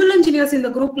 இப்போ சிவில் இன்ஜினியர்ஸ்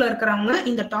இந்த குரூப்ல இருக்கிறவங்க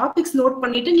இந்த டாபிக்ஸ் நோட்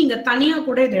பண்ணிட்டு நீங்க தனியா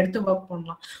கூட இதை எடுத்து ஒர்க்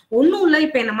பண்ணலாம். ஒன்னும் இல்லை,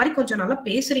 இப்ப என்ன மாதிரி கொஞ்சம் நல்லா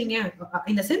பேசுறீங்க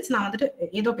இந்த சென்ஸ், நான் வந்துட்டு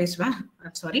ஏதோ பேசுவேன்.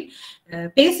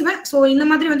 ஸோ இந்த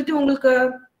மாதிரி வந்துட்டு உங்களுக்கு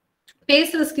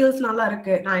பேசுற ஸ்கில்ஸ் நல்லா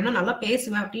இருக்கு, நான் இன்னும் நல்லா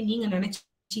பேசுவேன் அப்படின்னு நீங்க நினைச்சு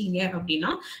அப்படின்னா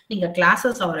நீங்க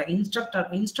கிளாஸஸ் ஒரு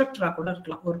இன்ஸ்ட்ரக்டரா கூட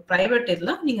இருக்கலாம். ஒரு பிரைவேட்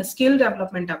இதுல நீங்க ஸ்கில்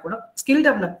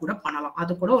டெவலப் கூட பண்ணலாம்.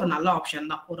 அது கூட ஒரு நல்ல ஆப்ஷன்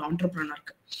தான் ஒரு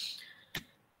ஆண்டர்பிரினருக்கு.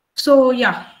 So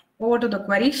yeah, over to the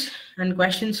queries and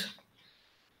questions.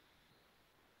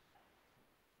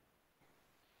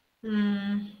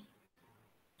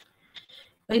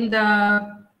 In the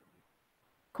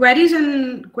queries and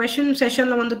question session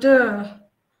la vandu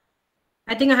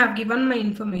I think I have given my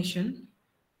information.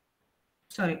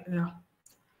 Sorry, yeah.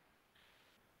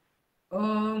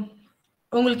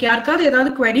 உங்களுக்கு யாருக்காவது ஏதாவது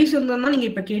queries இருந்தா நீங்க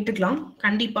இப்ப கேட்டுக்கலாம்.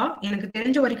 கண்டிப்பா எனக்கு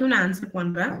தெரிஞ்ச வரைக்கும் நான் ஆன்சர்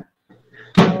பண்றேன்.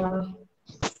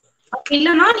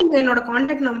 இல்லைன்னா நீங்க என்னோட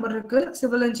கான்டாக்ட் நம்பர் இருக்கு,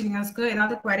 சிவில் இன்ஜினியர்ஸ்க்கு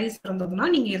ஏதாவது queries இருந்ததுன்னா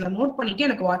நீங்க இதை நோட் பண்ணிட்டு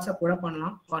எனக்கு வாட்ஸ்அப் கூட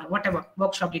பண்ணலாம். or whatever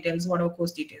workshop details, whatever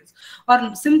course details, or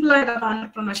சிம்பிளா ஏதாவது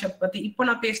entrepreneurship பத்தி இப்போ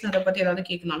நான் பேசினதை பத்தி ஏதாவது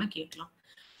கேட்கணும்னாலும் கேட்கலாம்.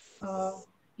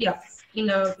 யா,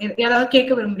 நீங்க ஏதாவது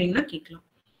கேட்க விரும்புறீங்கன்னா கேட்கலாம்.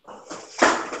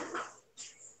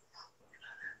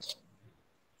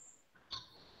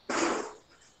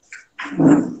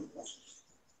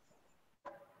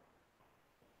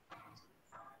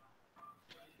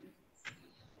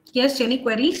 Yes, any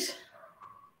queries?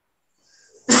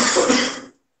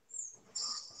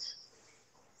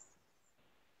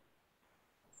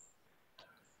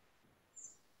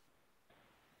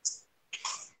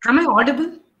 Am I audible?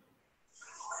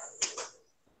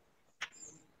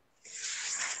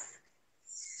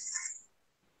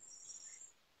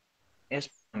 Yes,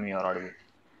 you are audible.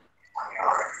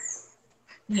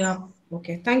 Yeah,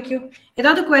 okay, thank you.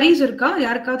 ஏதாவது queries இருக்கா?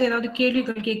 யாருக்காவது ஏதாவது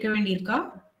கேள்விகள் கேட்க வேண்டி இருக்கா?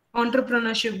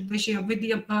 entrepreneurship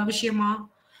விஷயமா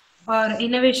or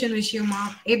innovation விஷயமா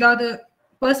ஏதாவது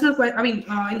personal I mean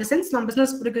in the sense நான்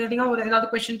business regarding ஒரு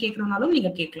ஏதாவது question கேட்கணும்னாலும்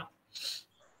நீங்க கேட்கலாம்.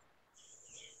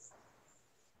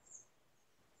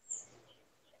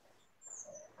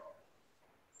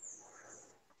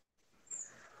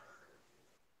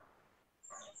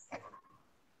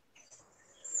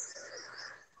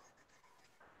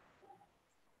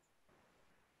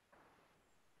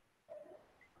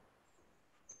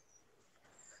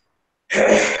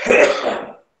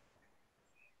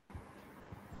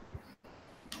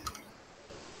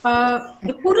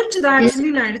 புரிஞ்சுது.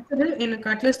 ஆக்சுவலி நான் எடுத்தது எனக்கு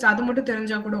அட்லீஸ்ட் அது மட்டும்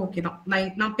தெரிஞ்சா கூட ஓகே தான்.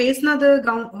 நான் பேசினது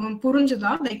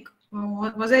புரிஞ்சுதா? Like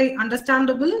was I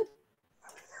understandable?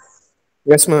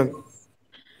 Yes, ma'am.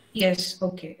 S.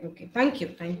 Okay okay. Thank you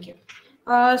thank you.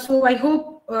 So I hope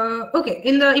okay.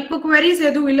 இந்த இப்போ குவரிஸ்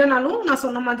எதுவும் இல்லைனாலும் நான்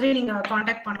சொன்ன மாதிரி நீங்க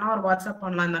காண்டாக்ட் பண்ணலாம், ஒரு வாட்ஸ்அப்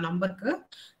பண்ணலாம் இந்த நம்பருக்கு.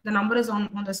 இந்த number is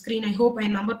on the screen. I hope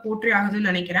N number portray ஆகுதுன்னு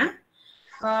நினைக்கிறேன்.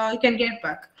 You can get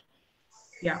back.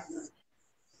 Yeah.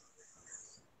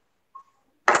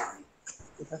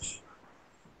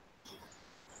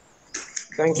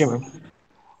 Thank you, ma'am.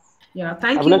 Yeah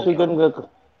thank you. Abhilash, you can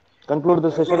conclude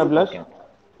the session, Abhilash.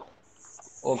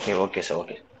 Okay, sir.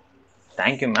 Okay.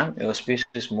 Thank you, ma'am. Your speech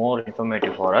is more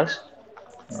informative for us.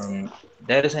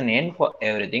 There is an end for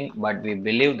everything, but we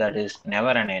believe that is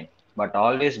never an end, but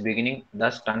always beginning.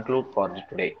 Thus conclude for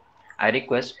today. I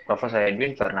request Professor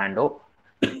Edwin Fernando,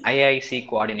 IIC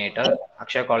Coordinator,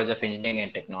 Akshay College of Engineering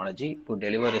and Technology, to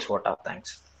deliver his vote of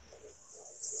thanks.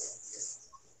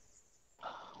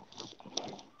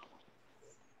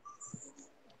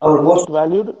 Our most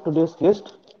valued today's guest,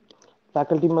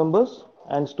 faculty members,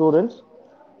 and students,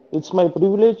 it's my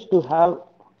privilege to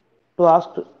ask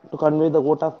to convey the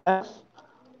vote of thanks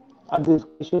at this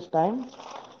precious time.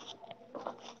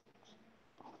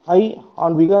 I,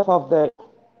 on behalf of the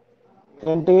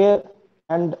entire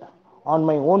and on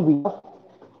my own behalf,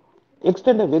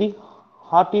 extend a very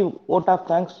hearty vote of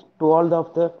thanks to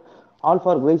all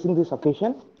for gracing this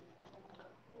occasion.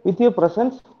 With your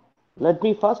presence, let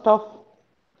me first off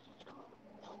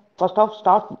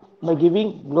start by giving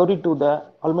glory to the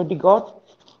Almighty God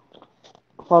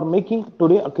for making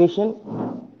today's occasion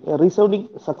a resounding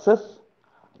success.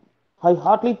 I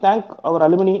heartily thank our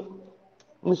alumni,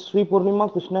 Ms. Sri Purnima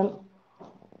Krishnan,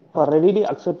 for readily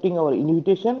accepting our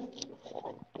invitation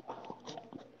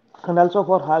and also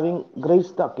for having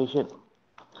graced the occasion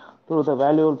through the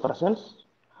valuable presence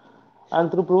and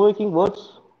through provoking words.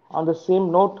 On the same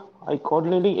note, I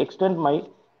cordially extend my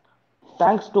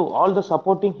thanks to all the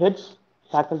supporting heads,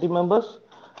 faculty members,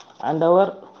 and our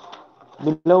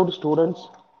beloved students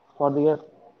for their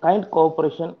kind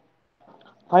cooperation.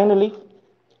 Finally,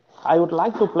 I would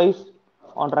like to place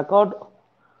on record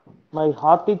my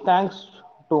hearty thanks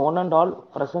to one and all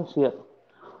present here.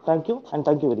 Thank you and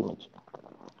thank you very much.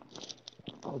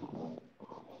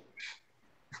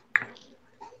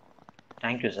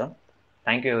 Thank you, sir.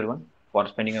 Thank you, everyone, for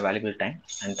spending a valuable time.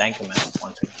 And thank you, ma'am,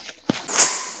 once again.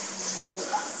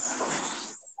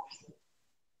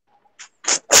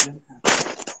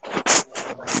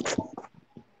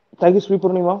 Thank you, Sri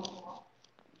Purnima.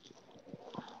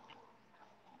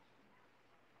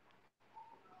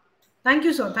 Thank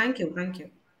you, sir. Thank you. Thank you.